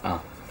了啊，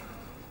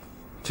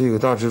这个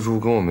大蜘蛛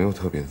跟我没有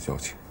特别的交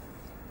情，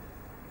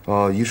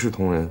啊，一视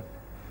同仁。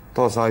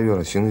到3月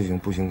了，行就行，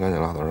不行赶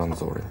紧拉倒，让他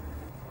走人。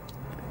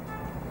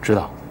知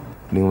道。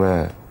另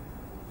外，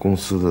公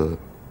司的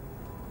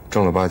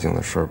正儿八经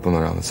的事儿不能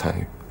让他参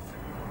与。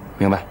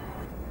明白。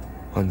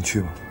啊，你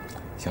去吧。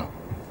行。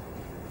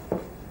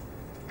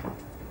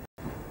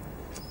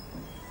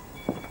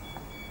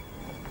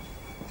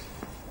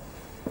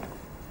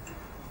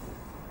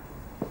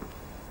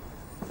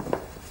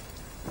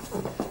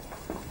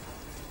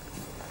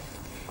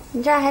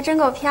你这儿还真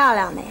够漂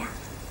亮的呀，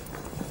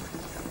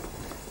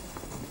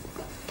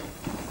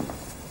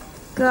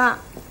哥。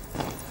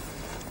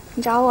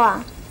你找我？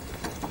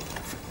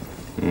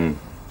嗯。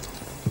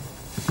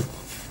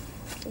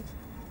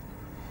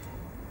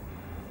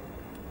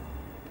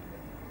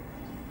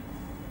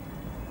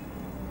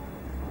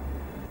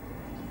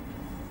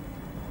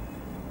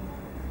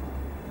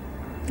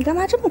你干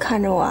嘛这么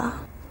看着我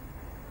啊？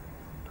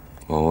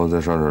往后再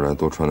上这儿来，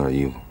多穿点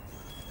衣服。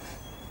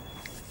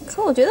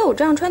可我觉得我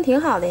这样穿挺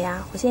好的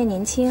呀，我现在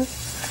年轻，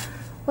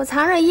我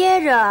藏着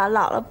掖着，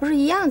老了不是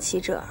一样起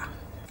褶。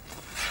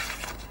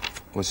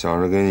我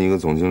想着给你一个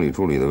总经理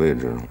助理的位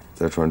置，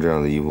再穿这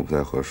样的衣服不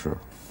太合适。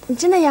你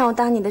真的让我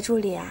当你的助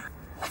理啊？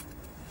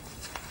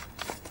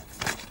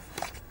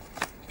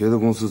别的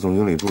公司总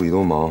经理助理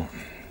都忙，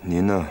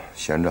您呢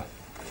闲着，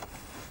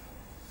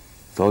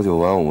早9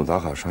晚5打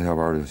卡上下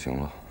班就行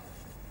了。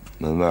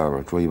门外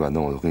边桌椅板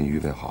凳我都给你预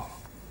备好了，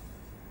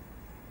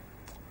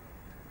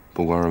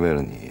不光是为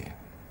了你，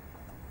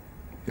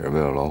也是为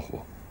了老虎。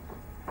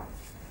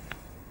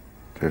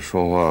这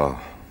说话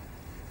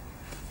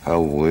还有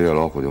5个月，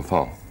老虎就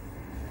放了。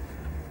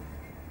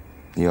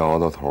你也熬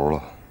到头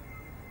了，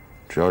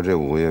只要这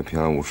5个月平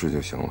安无事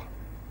就行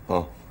了，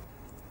啊。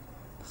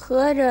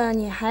合着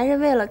你还是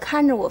为了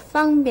看着我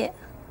方便，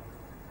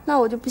那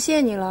我就不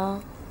谢你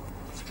了。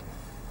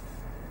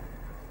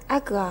哎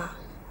哥，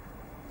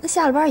那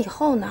下了班以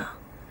后呢？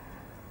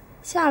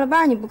下了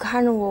班你不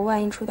看着我，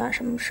万一出点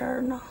什么事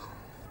儿呢？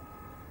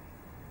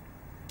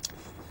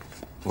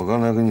我刚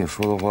才跟你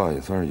说的话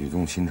也算是语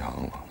重心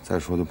长了，再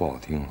说就不好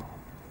听了。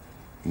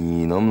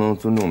你能不能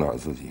尊重点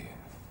自己？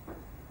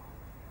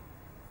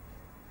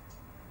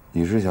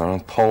你是想让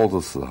涛子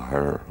死还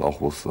是老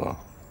虎死啊？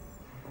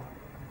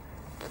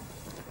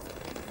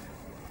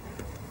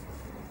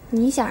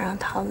你想让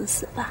涛子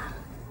死吧？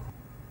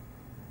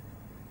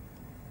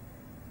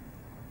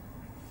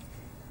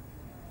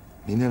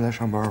明天来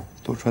上班，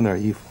多穿点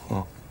衣服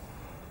啊。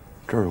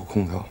这儿有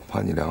空调，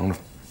怕你凉着。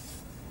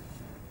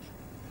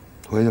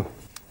回去吧。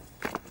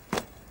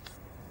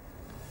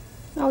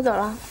那我走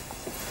了。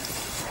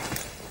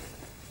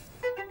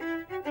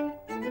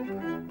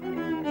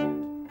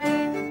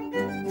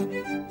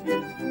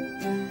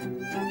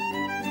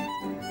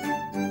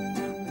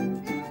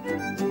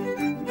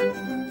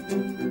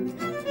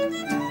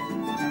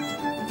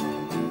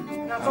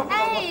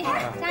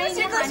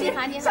你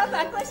好，你好，小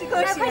满，恭喜恭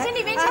喜！快请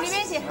里面请，里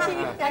面请哈！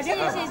谢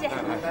谢谢谢。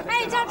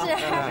哎，张纸，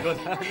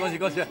恭喜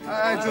恭喜！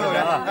哎，支组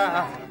员，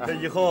这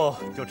以后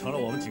就成了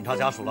我们警察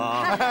家属了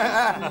啊！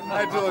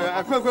支组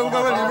员，快，里面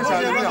请，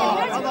里面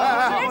请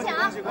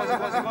啊！恭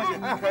喜！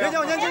别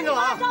叫我先进去了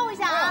啊！招呼一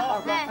下啊！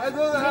哎，支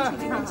组员，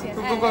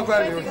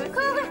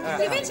快，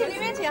里面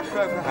请，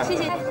快！谢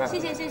谢。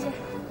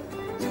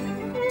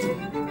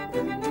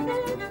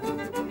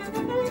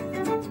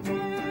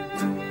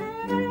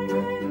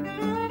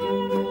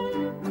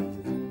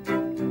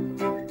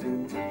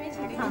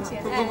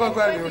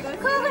快，里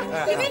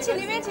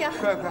面请，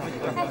快！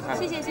哎，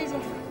谢谢。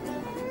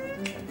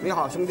你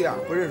好，兄弟啊，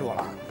不认识我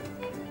了？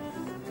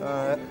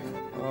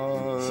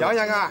想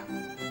想看。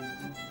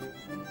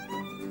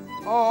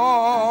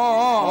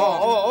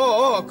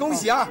恭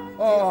喜啊！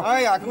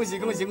哎呀，恭喜！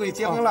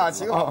结婚了，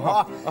起个好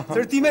啊！这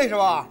是弟妹是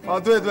吧？啊，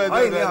对。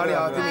哎，你好，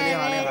弟妹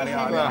厉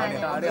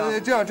害！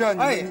这样，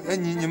哎，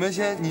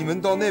你们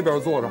到那边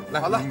坐着，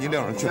来，好了，你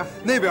领着去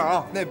那边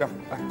啊，那边，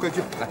来，快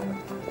去，来。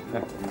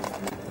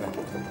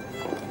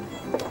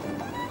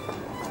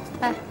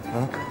哎，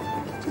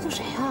这都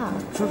谁啊？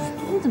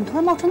你怎么突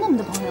然冒出那么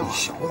多朋友啊？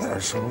小点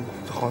声，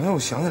好像我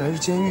想起来是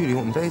监狱里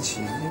我们在一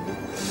起，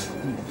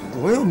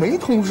我又没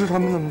通知他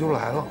们，怎么就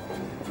来了？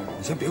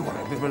你先别管，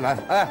别来，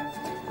哎，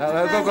来，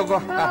快，里边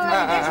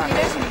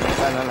请，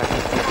来。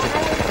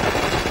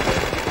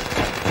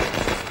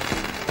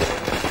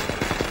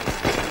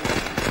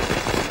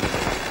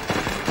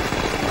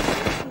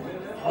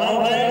好，我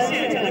们现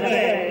场的各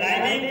位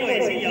来宾、各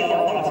位亲友，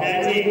保持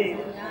安静。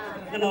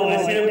那么我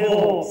宣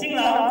布，新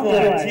郎管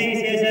军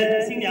先生、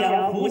新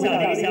娘胡小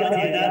玲小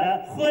姐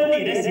的婚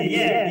礼的喜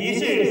宴仪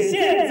式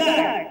现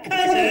在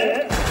开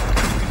始。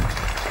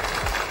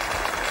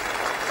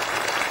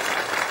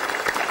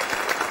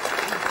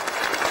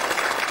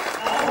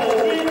好，首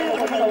先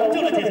我们隆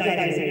重的介绍一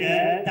对新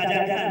人，大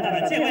家看到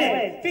的这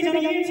位非常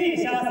英俊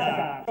潇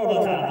洒、落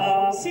落大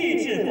方、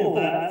气质不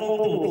凡、风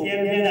度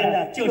翩翩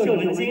的，就是我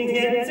们今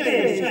天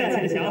最帅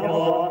气的小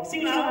伙，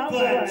新郎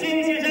管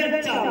军先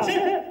生，掌声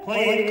欢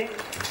迎！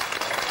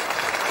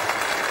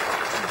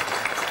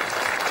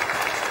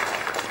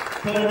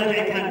朋友们可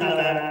以看到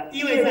的，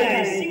依偎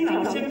在新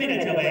郎身边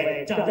的这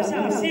位，长得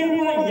像鲜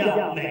花一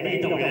样美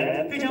丽动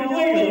人，非常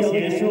温柔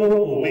贤淑、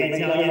妩媚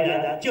娇艳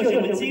的，就是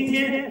我们今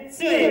天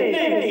最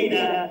魅力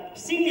的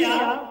新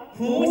娘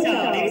胡小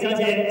玲小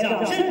姐，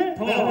掌声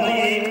同样欢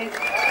迎。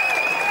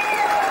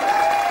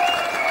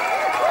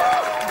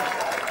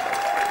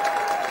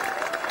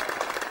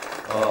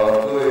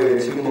各位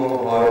亲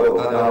朋好友，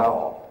大家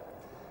好。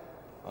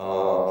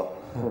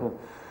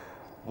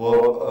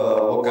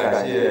我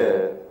感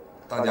谢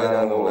大家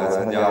能够来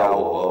参加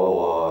我和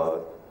我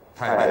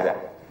太太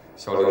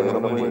小玲的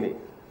婚礼，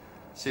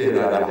谢谢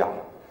大家。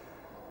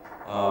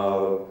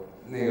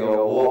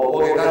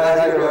我给大家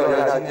介绍一下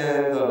今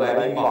天的来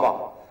宾吧。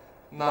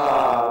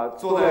那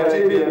坐在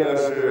这边呢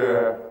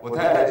是我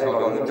太太小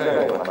玲的战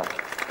友们，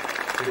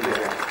谢谢。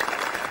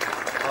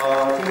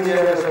中间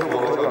呢是我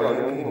和小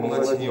玲共同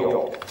的亲友。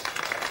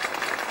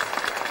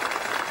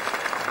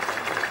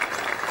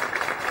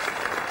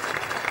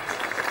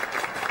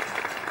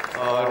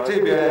这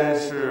边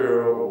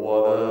是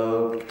我的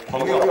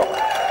朋友。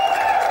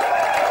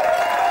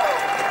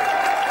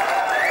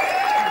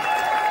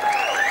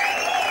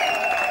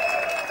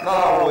那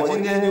我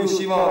今天就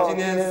希望今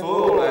天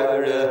所有来的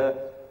人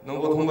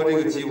能够通过这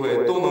个机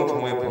会都能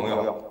成为朋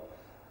友。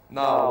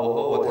那我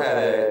和我太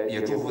太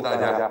也祝福大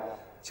家，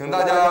请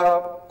大家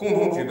共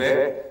同举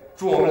杯，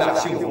祝我们俩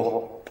幸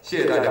福。谢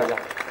谢大家。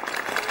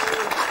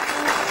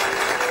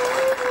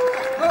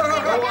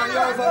1、2、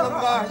3，怎么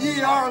办？1、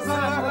2、3，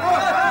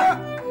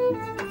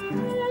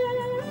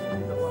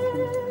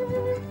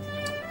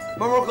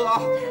慢慢喝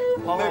啊，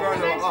往那边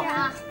去了啊。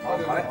好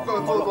嘞，坐。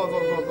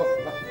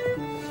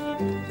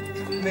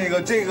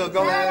这个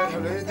刚才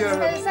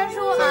三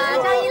叔啊，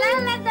张姨，来，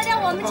大家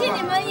我们敬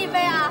你们一杯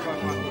啊！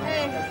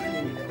哎，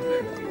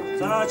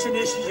咱请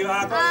你洗洗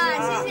啊！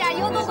谢谢啊，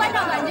以后多关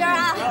照管军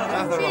啊！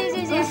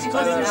谢谢。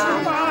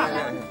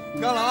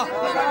干了啊！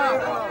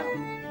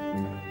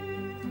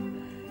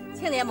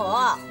庆典母，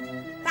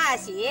大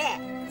喜，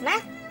来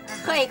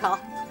喝一口，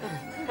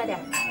喝点。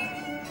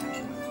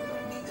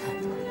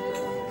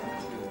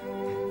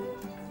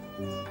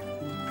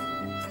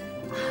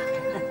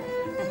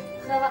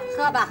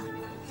喝吧。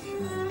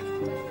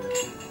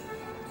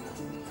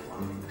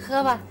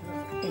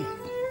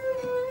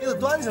给我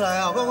端起来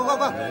啊！快！有没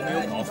有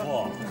搞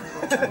错？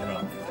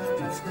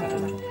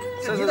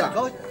三叔的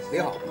高兴，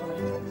您好。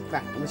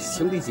来，我们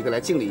兄弟几个来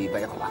敬你一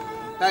杯，好吧？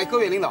来，各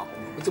位领导，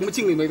我们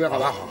敬你们一杯，好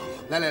吧？好。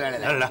来，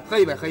喝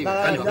一杯。这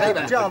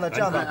样的，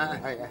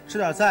哎，吃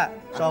点菜，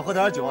少喝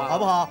点酒，好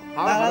不好？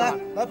好，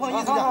来碰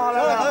意思。好，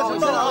来，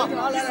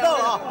意思到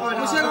了啊！我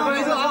们先喝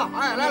一次啊！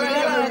哎，来，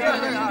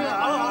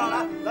好，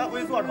来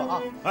回去坐着吧啊！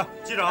哎，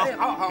记着啊，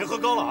好，别喝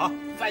高了啊！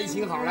外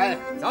形好，来，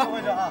走，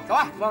回去啊，走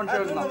吧，往这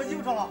儿。衣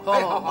服穿了，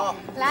好。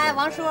来，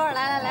王叔，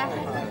来，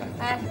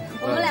哎，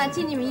我们俩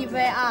敬你们一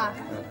杯啊！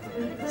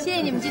谢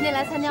谢你们今天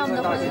来参加我们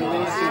的婚礼。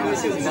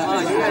幸福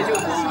啊，永远幸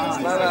福啊！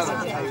来，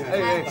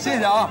哎，谢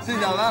谢啊，谢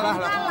谢啊，来，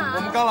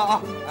我们干了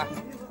啊！来，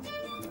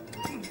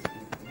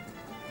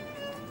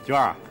娟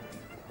儿，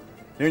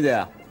玲儿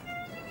姐，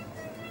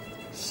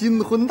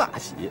新婚大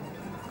喜，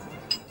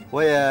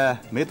我也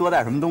没多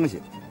带什么东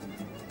西，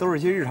都是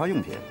一些日常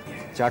用品，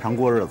家常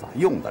过日子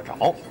用得着。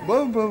不，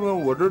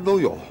我这都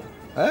有。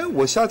哎，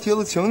我下帖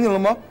子请你了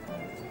吗？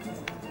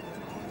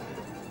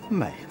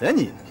美的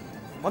你，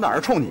我哪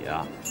是冲你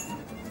啊？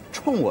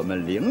冲我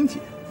们玲姐，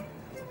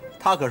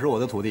她可是我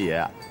的土地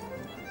爷，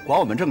管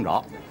我们正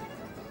着。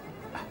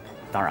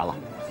当然了，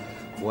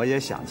我也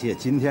想借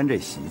今天这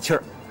喜气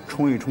儿，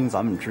冲一冲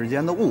咱们之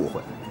间的误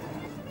会，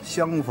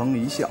相逢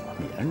一笑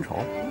泯恩仇，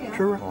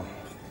是不是？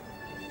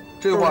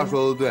这话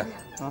说的对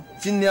啊。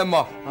今天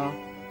吧，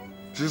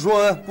只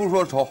说恩不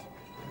说仇。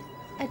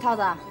哎，涛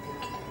子，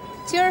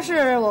今儿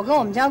是我跟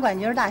我们家管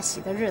军大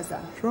喜的日子，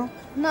是吗？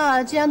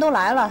那既然都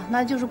来了，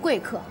那就是贵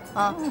客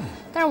啊。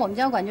但是我们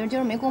家管军今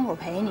儿没工夫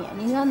陪你，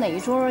您看哪一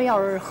桌要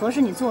是合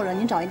适你坐着，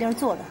您找一地儿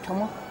坐着，成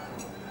吗？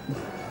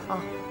啊，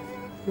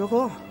哟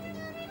呵，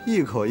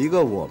一口一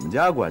个我们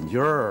家管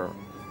军儿，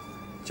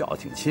叫得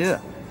挺亲，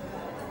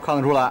看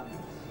得出来，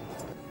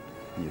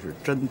你是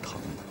真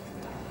疼他。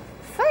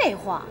废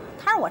话，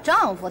他是我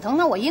丈夫，疼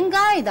他我应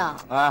该的。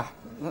哎，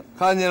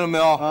看见了没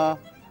有啊？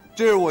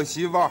这是我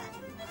媳妇儿。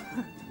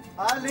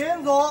哎，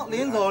林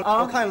总，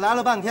我看你来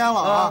了半天了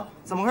啊，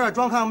怎么回事？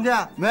装看不见？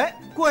没，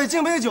过去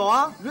敬杯酒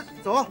啊！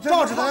走，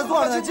照着咱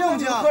坐着，敬不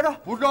敬？喝着，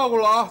不照顾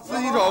了啊，自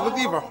己找个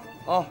地方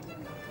啊。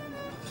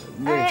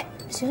哎，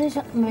行，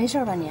没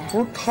事吧你？不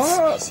是他。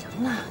行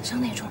了，上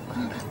那桌，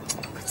快，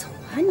快走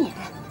啊你！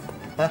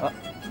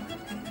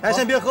哎，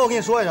先别喝，我跟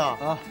你说一声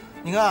啊，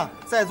你看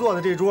在座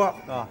的这桌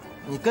啊，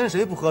你跟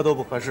谁不喝都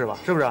不合适吧？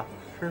是不是？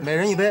是，每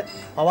人一杯，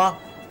好吧？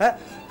哎。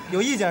有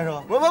意见是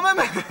吧？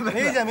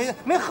没意见，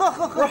没喝，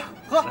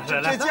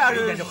这架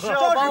势是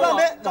照直半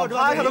杯，照直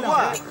半杯的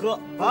快，喝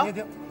啊！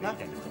听，来，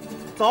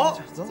走。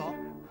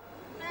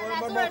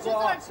来，坐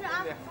着吃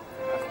啊！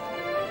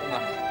来，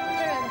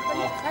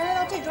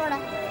到这桌来。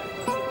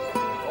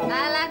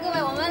来，各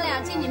位，我们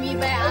俩敬你们一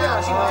杯啊！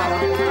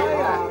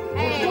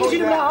哎，恭喜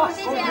你们啊！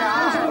谢谢啊！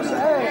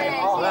哎，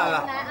好，来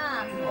啊！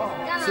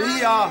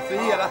随意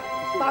来，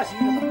大喜！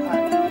快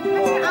吃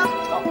啊！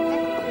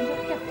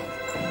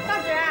赵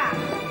纸。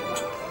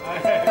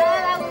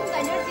来，我们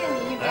管军敬你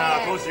一杯。哎呀，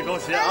恭喜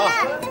啊！来，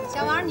小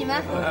王你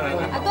们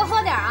多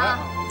喝点啊。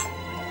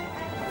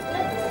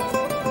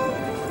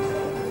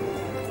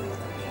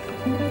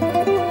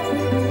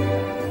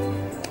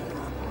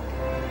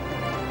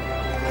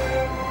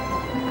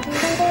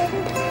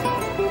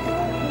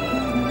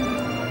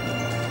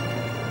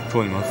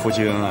祝你们夫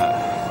妻恩爱，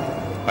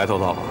白头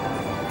到老。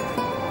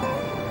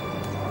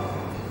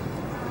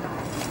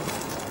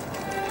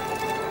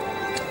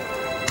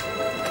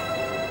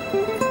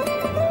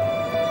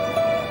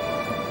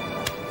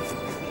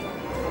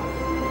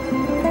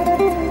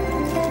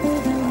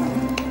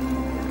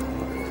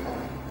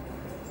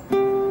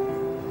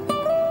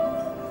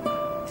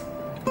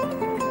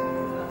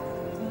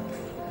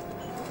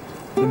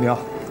林平，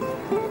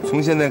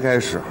从现在开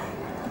始，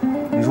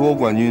你是我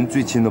管军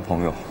最亲的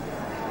朋友。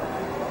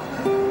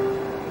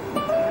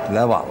你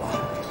来晚了，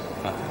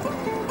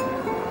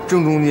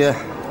正中间，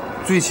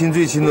最亲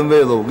的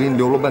位子，我给你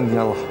留了半天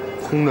了，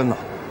空着呢。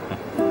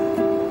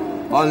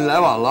啊，你来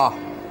晚了。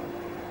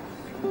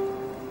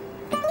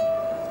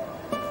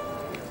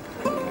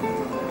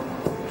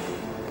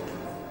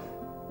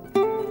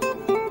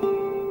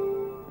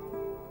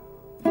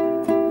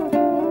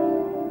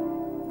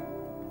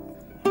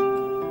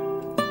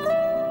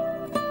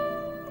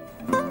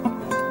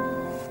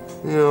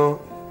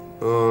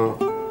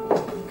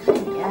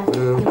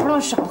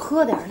少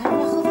喝点，来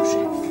喝口水。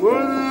不是，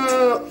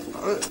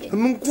他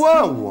们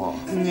惯我。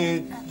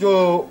你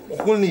就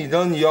婚礼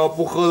上你要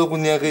不喝的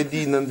昏天黑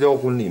地，那叫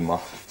婚礼吗？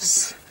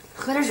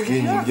喝点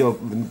水。你就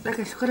来，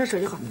喝点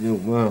水就好。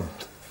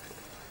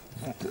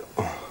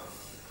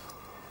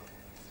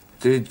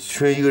这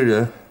缺一个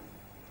人。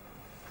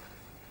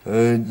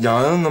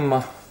洋洋的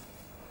吗？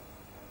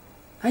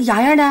啊，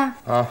洋洋的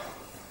啊。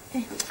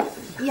哎，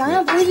洋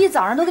洋不是一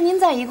早上都跟您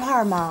在一块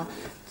儿吗？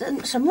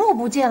什么时候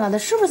不见了的？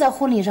是不是在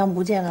婚礼上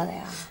不见了的呀？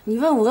你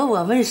问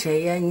我问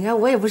谁呀？你看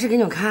我也不是给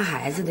你们看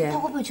孩子的。他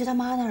会不会去他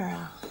妈那儿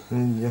啊？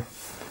你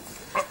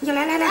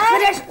来，喝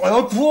点水。我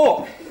要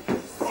吐。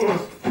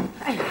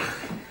哎呀，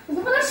你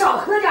能不能少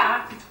喝点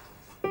儿？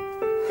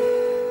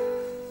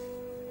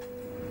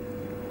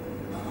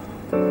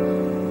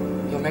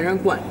又没人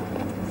惯你，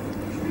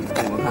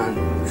我看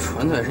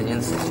纯粹是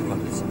您自己惯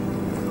自己。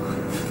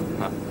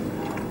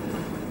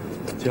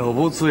酒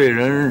不醉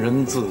人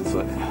人自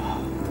醉啊。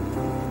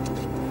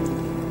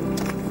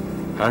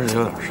还是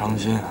有点伤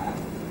心，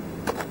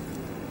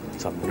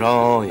怎么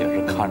着也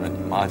是看着你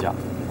妈嫁。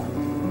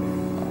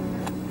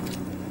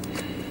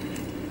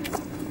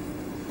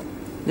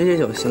那些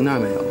酒醒点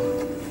没有？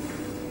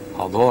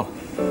好多了。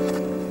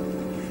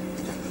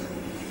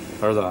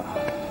儿子，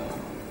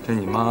这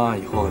你妈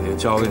以后也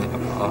交给你了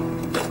啊。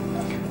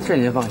这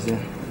您放心，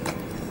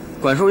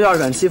管叔要是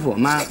敢欺负我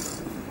妈，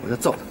我就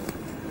揍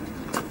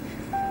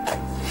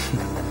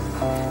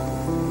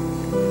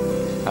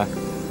他。哎，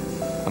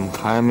怎么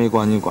还没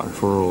管你管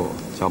叔叔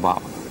叫爸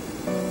爸呢？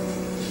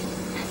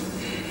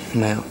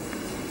没有。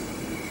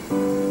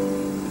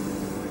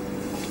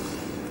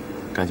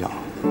该叫了，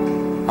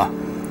啊，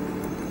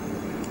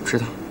知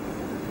道。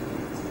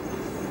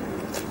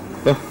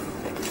行，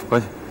回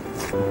去，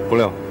不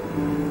溜。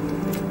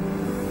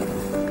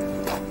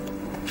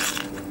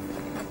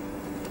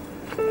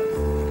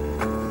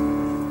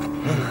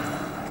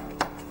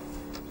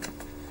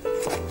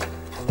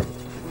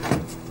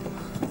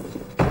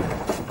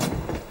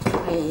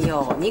哎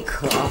呦，你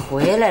可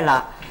回来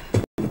了，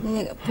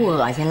那个不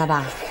恶心了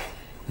吧？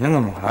您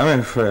怎么还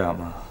没睡啊，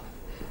妈？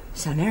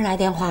小玲来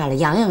电话了，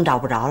洋洋找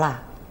不着了。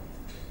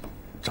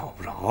找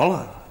不着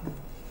了，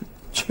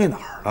去哪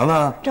儿了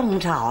呢？正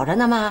找着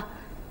呢嘛。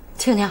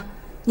庆庆，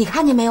你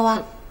看见没有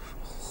啊？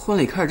婚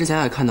礼开始之前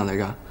也看到来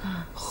着，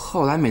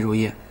后来没注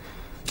意。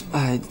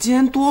哎，今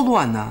天多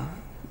乱呐！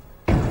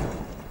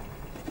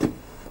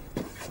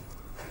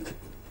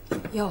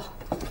哟，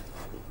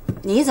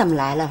你怎么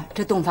来了？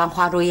这洞房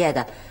花烛夜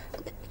的，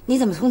你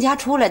怎么从家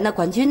出来？那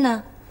管军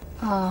呢？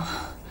啊，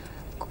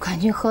管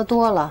军喝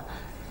多了。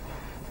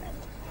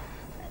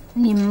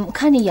你们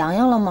看见洋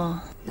洋了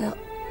吗？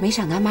没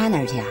上他妈那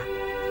儿去啊？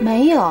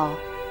没有。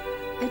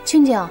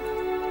青青，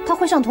他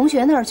会上同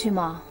学那儿去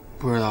吗？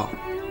不知道。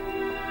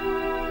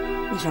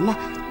那什么，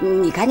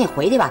你赶紧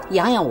回去吧，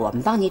洋洋我们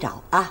帮你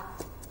找啊。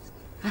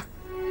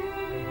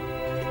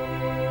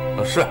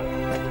是，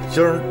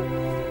今儿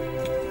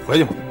回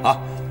去吧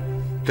啊，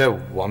这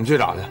我们去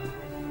找去。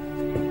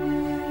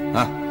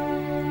啊，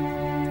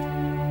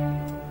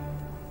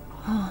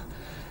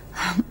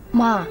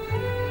妈，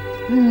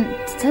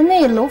咱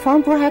那楼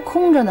房不是还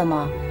空着呢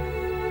吗？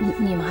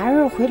你们还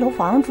是回楼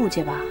房住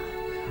去吧。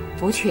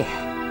不去，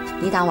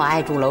你当我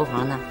爱住楼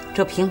房呢？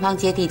这平房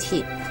接地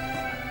气。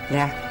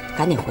玲儿，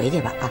赶紧回去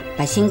吧啊，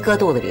把心搁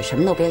肚子里，什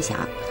么都别想。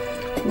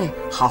那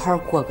好好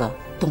过个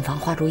洞房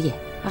花烛夜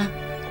啊。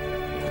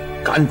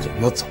赶紧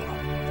就走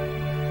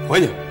了，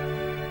回去。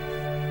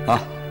啊。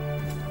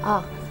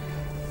啊。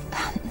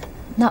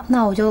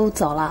那我就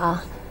走了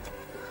啊。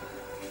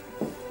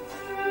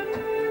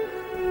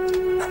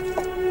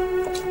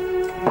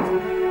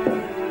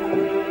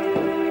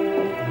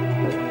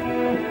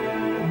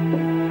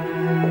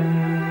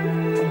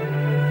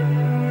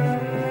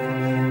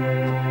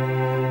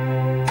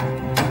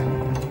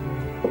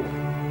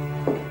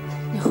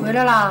回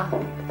来了，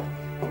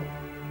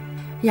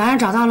洋洋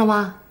找到了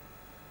吗？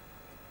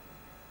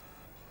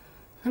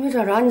还没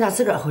找着，你咋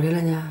自个儿回来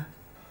了呢？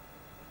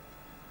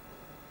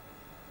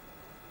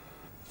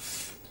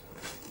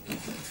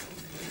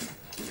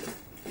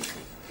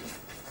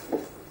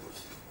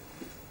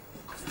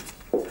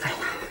哎呀，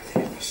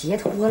鞋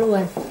脱了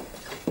啊！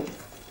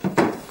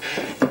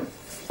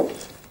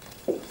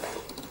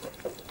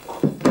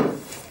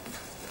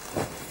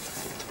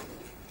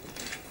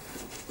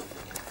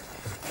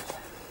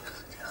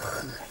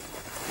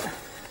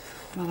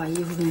我把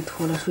衣服给你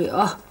脱了睡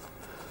啊！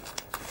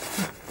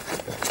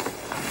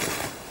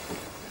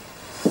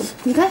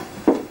你看，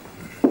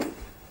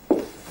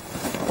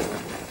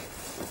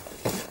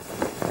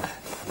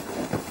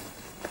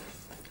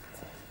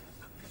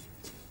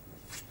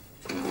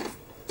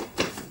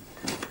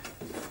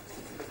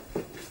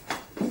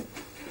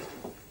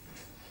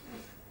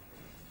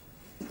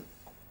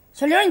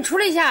小玲，你出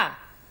来一下。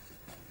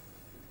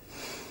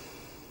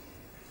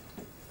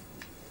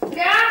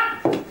玲儿。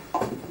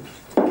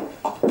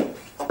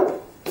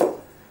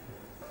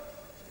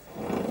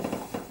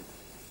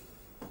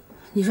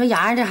你说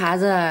洋洋这孩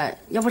子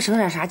要不生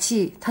点啥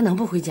气，他能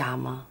不回家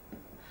吗？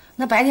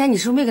那白天你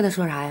是不是没跟他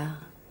说啥呀？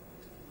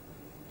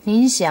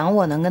您想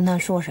我能跟他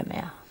说什么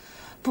呀？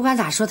不管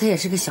咋说，他也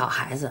是个小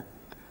孩子，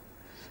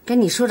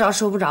跟你说着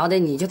说不着的，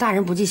你就大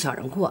人不计小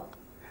人过，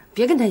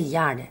别跟他一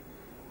样的。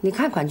你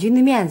看管军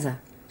的面子，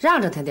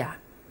让着他点儿。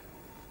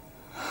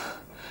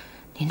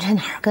您这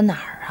哪儿跟哪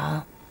儿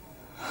啊？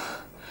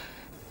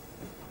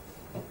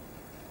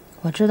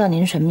我知道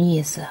您什么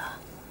意思。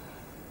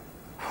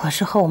我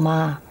是后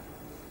妈。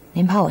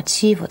您怕我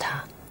欺负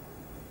他，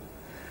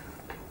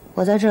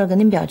我在这儿跟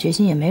您表决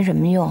心也没什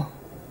么用，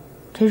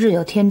这日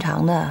久天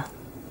长的，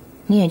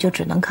你也就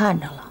只能看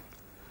着了。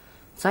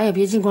咱也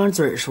别净光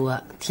嘴说，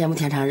天不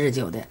天长日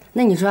久的。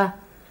那你说，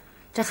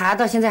这孩子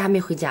到现在还没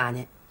回家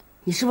呢，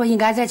你是不是应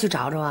该再去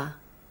找找啊？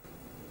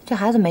这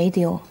孩子没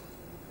丢，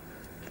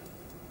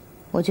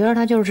我觉得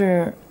他就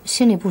是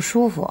心里不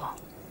舒服，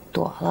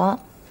躲了，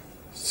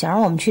想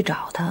让我们去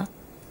找他，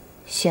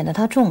显得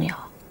他重要。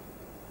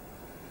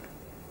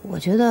我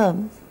觉得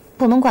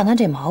不能惯他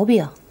这毛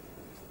病，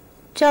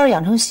这要是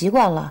养成习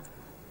惯了，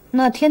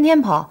那天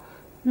天跑，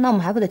那我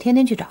们还不得天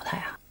天去找他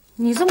呀？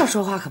你这么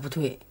说话可不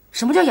对，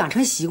什么叫养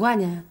成习惯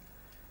呢？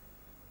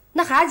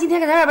那孩子今天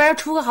给他外边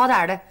出个好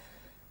歹的，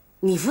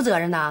你负责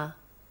任呐？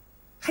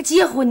还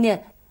结婚呢，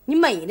你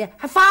美的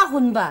还发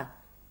婚吧？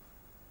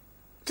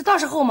这倒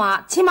是后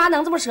妈，亲妈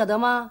能这么舍得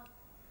吗？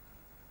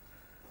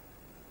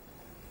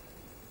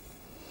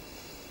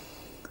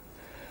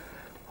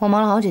我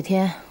忙了好几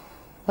天，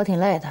我挺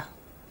累的，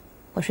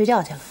我睡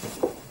觉去了。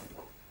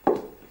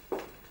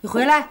你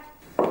回来，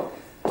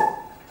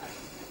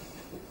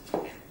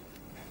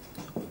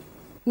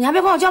你还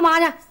别管我叫妈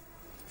呢。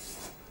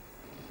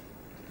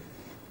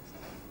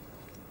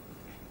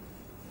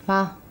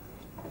妈，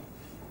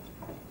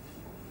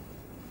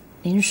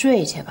您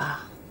睡去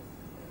吧。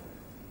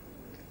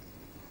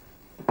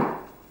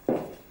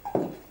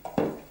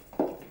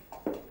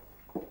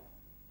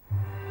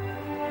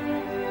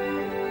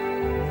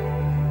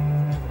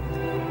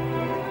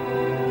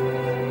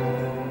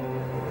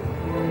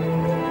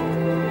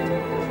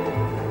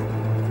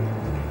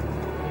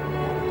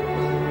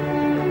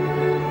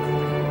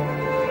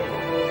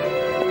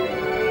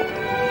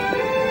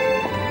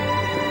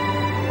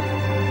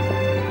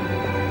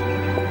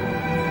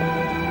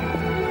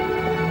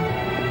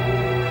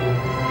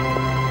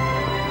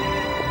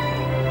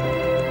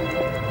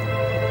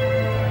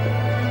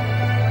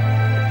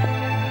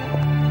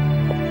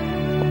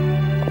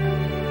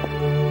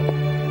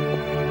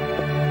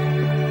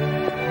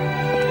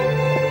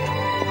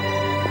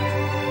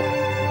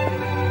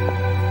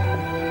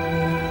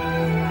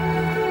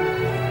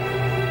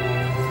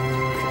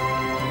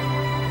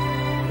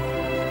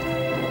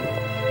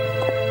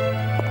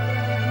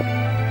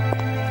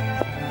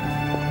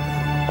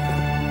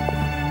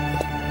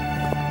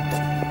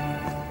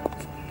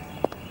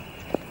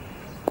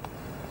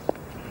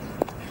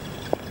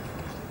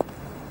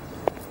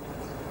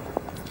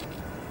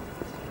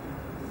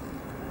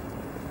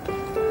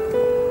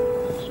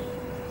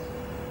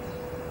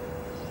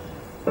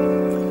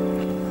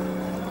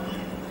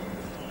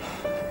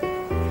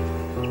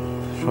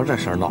说这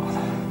事儿闹的，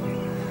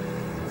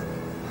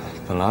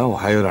本来我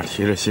还有点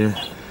提着心，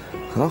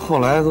可到后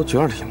来都觉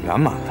得挺圆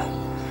满的，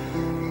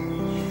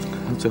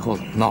最后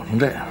怎么闹成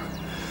这样？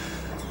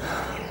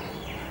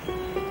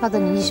闹得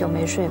你一宿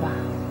没睡吧？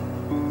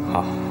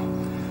啊。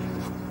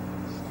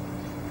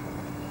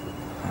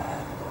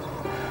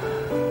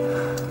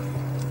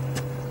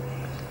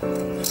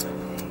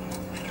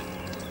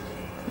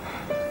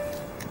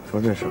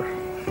说这事儿，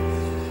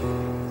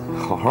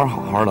好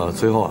好的，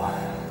最后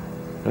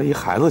让一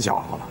孩子搅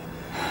和了。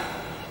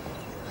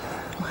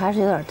我还是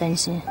有点担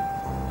心。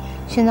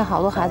现在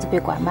好多孩子被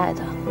拐卖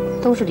的，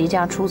都是离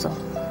家出走，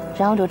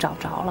然后就找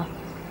不着了。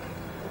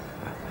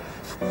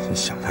你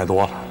想太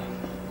多了，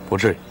不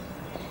至于，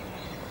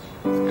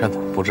真的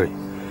不至于。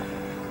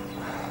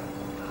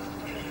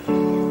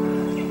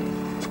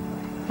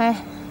哎，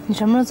你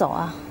什么时候走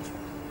啊？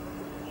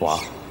我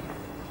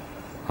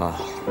啊，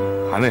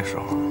还那时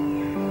候。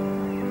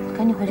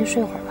赶紧回去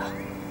睡会儿吧。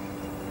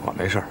我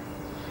没事儿。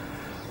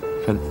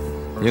真，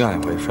你赶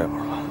紧回去睡会儿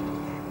吧。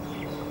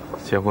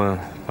结婚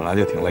本来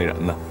就挺累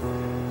人的，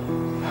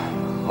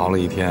熬了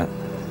一天，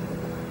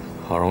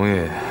好容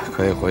易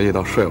可以回去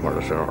到睡会儿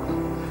的时候，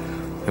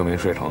又没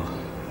睡成。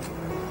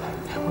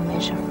我没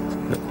事。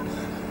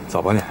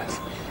走吧你。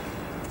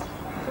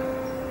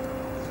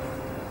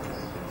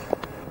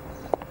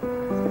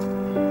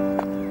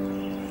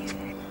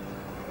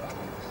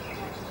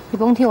你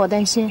甭替我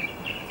担心，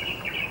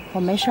我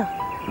没事儿。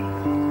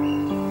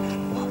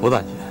我不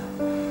担心，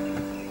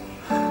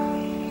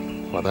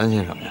我担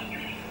心什么呀？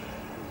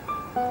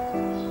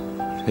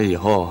这以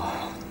后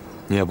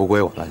你也不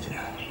归我担心。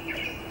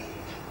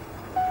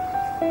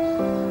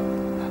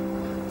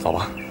走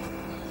吧。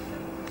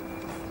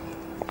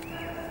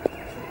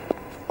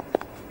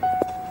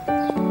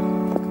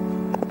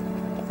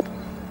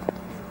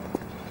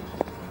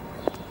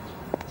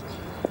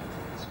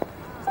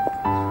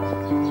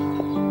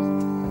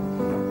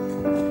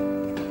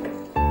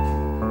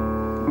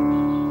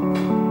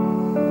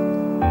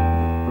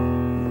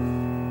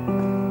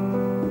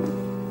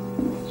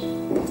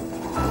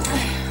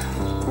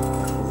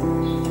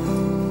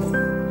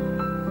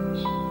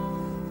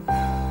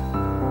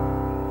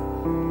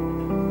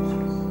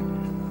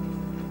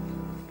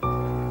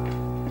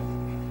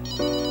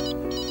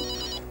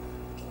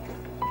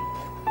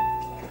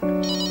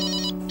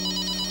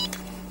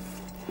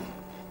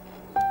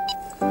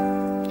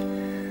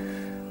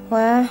喂，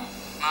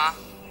妈，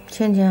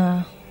倩倩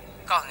啊，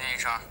告诉您一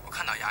声，我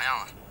看到洋洋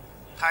了，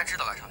他还知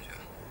道来上学。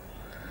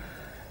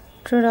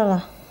知道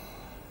了，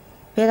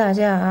别打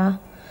架啊。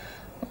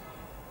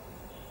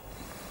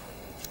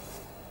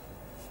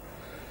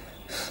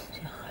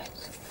这孩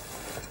子，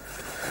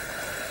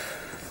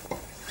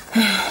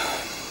哎呀，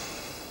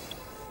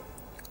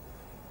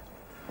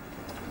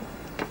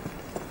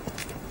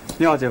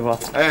你好，姐夫。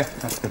哎。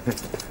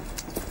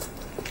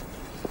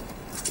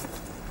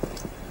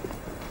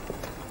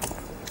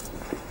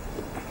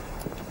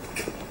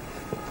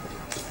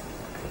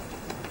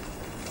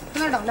在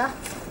那儿等着。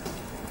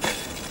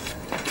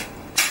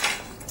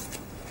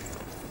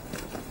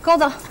跟我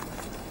走。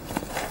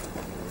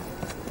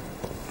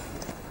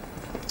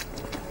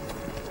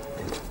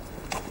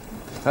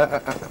哎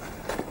哎哎！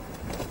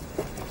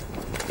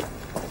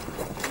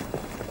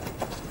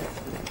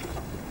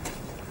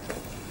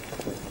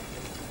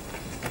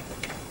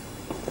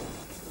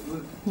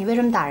你为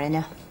什么打人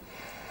家？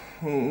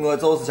我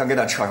就是想给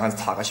他车上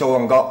插个小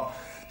广告，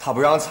他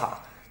不让插，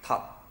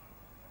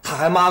他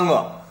还骂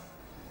我。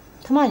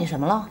他骂你什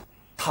么了？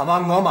他骂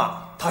我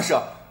妈，他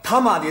说他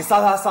妈的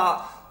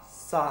啥。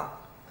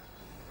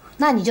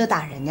那你就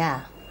打人家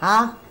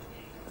啊？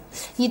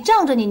你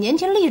仗着你年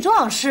轻力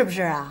壮是不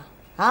是啊？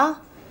啊！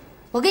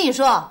我跟你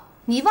说，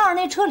你往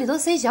那车里头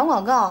塞小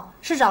广告，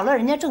是扰乱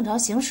人家正常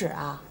行驶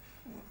啊。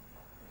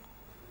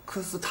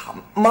可是他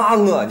骂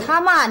我，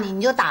他骂你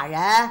你就打人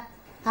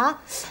啊？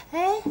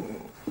哎，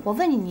我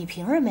问你，你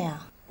凭什么呀？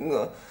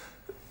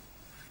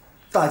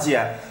大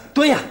姐，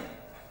蹲下。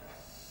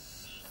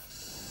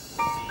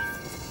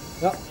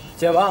呀，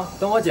姐夫，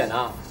等我姐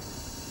呢。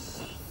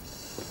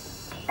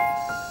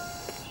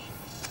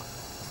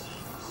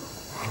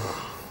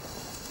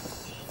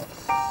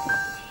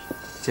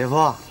姐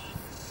夫，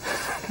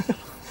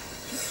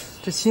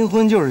这新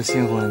婚就是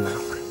新婚呢。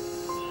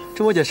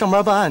这我姐上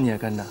班办案你也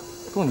跟着，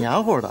够黏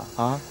糊的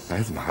啊！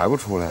哎，怎么还不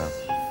出来啊？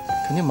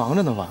肯定忙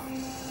着呢吧？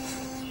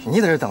你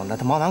在这等着，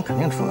他忙完肯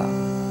定出来了。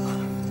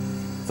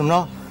怎么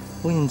着？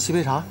我给你沏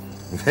杯茶。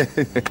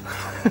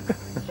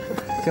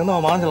行，那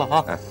我忙去了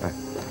啊。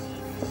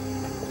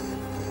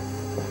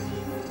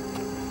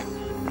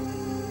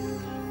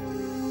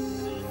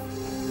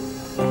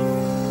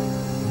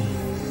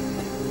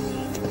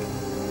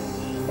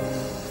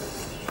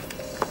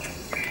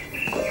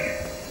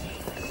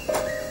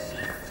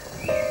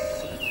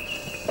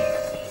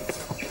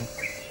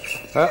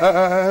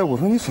哎，我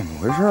说你怎么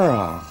回事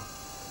啊？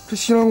这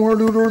新郎官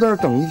溜溜在这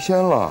等一天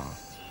了，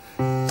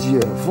姐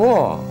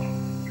夫。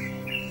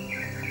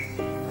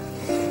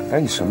哎，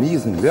你什么意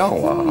思？你晾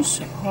我啊？动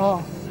手，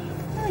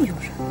那有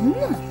人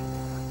呢？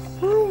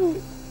不是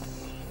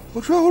我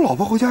知道我老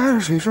婆回家还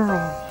是谁事儿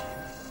啊？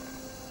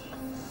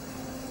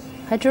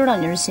还知道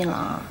你是新郎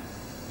啊？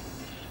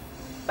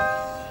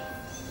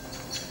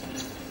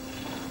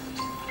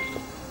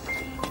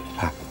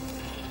哎，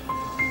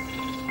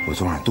我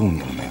昨晚动你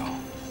了没有？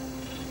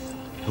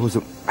我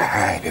怎么？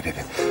哎，别！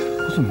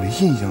我怎么没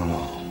印象了？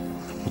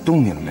我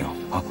动你了没有？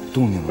啊，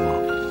动你了吗？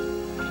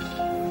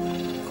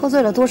喝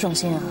醉了多省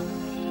心啊！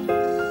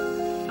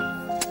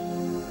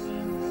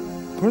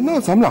不是，那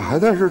咱们俩还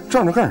在这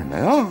站着干什么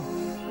呀？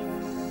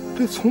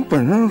这从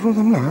本质上说，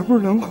咱们俩还不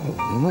是两口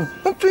子呢。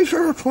那这事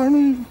儿传出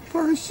去，不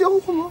让人笑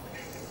话吗？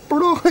不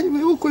知道还以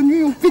为我闺女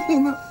有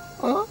病呢。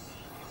啊！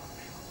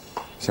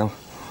行了，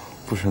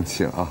不生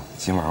气了啊！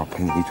今晚我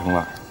陪你一整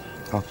晚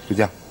上，啊，回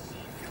家。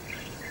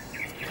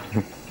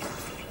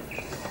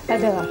哎，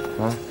对了，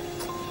啊，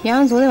洋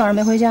洋昨天晚上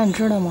没回家，你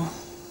知道吗？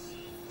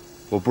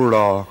我不知道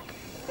啊。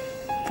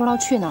不知道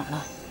去哪儿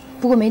了，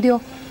不过没丢。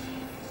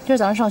今儿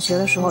早上上学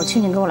的时候，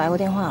庆庆给我来过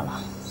电话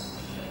了。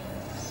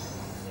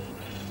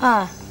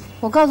哎，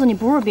我告诉你，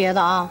不是别的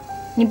啊，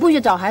你不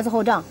许找孩子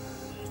后账，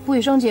不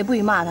许生气，不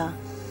许骂他，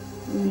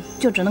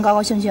就只能高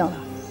高兴兴的，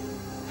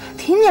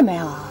听见没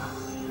有啊？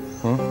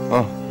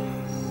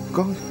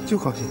高兴就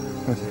高兴，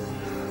高兴。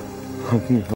我跟你说。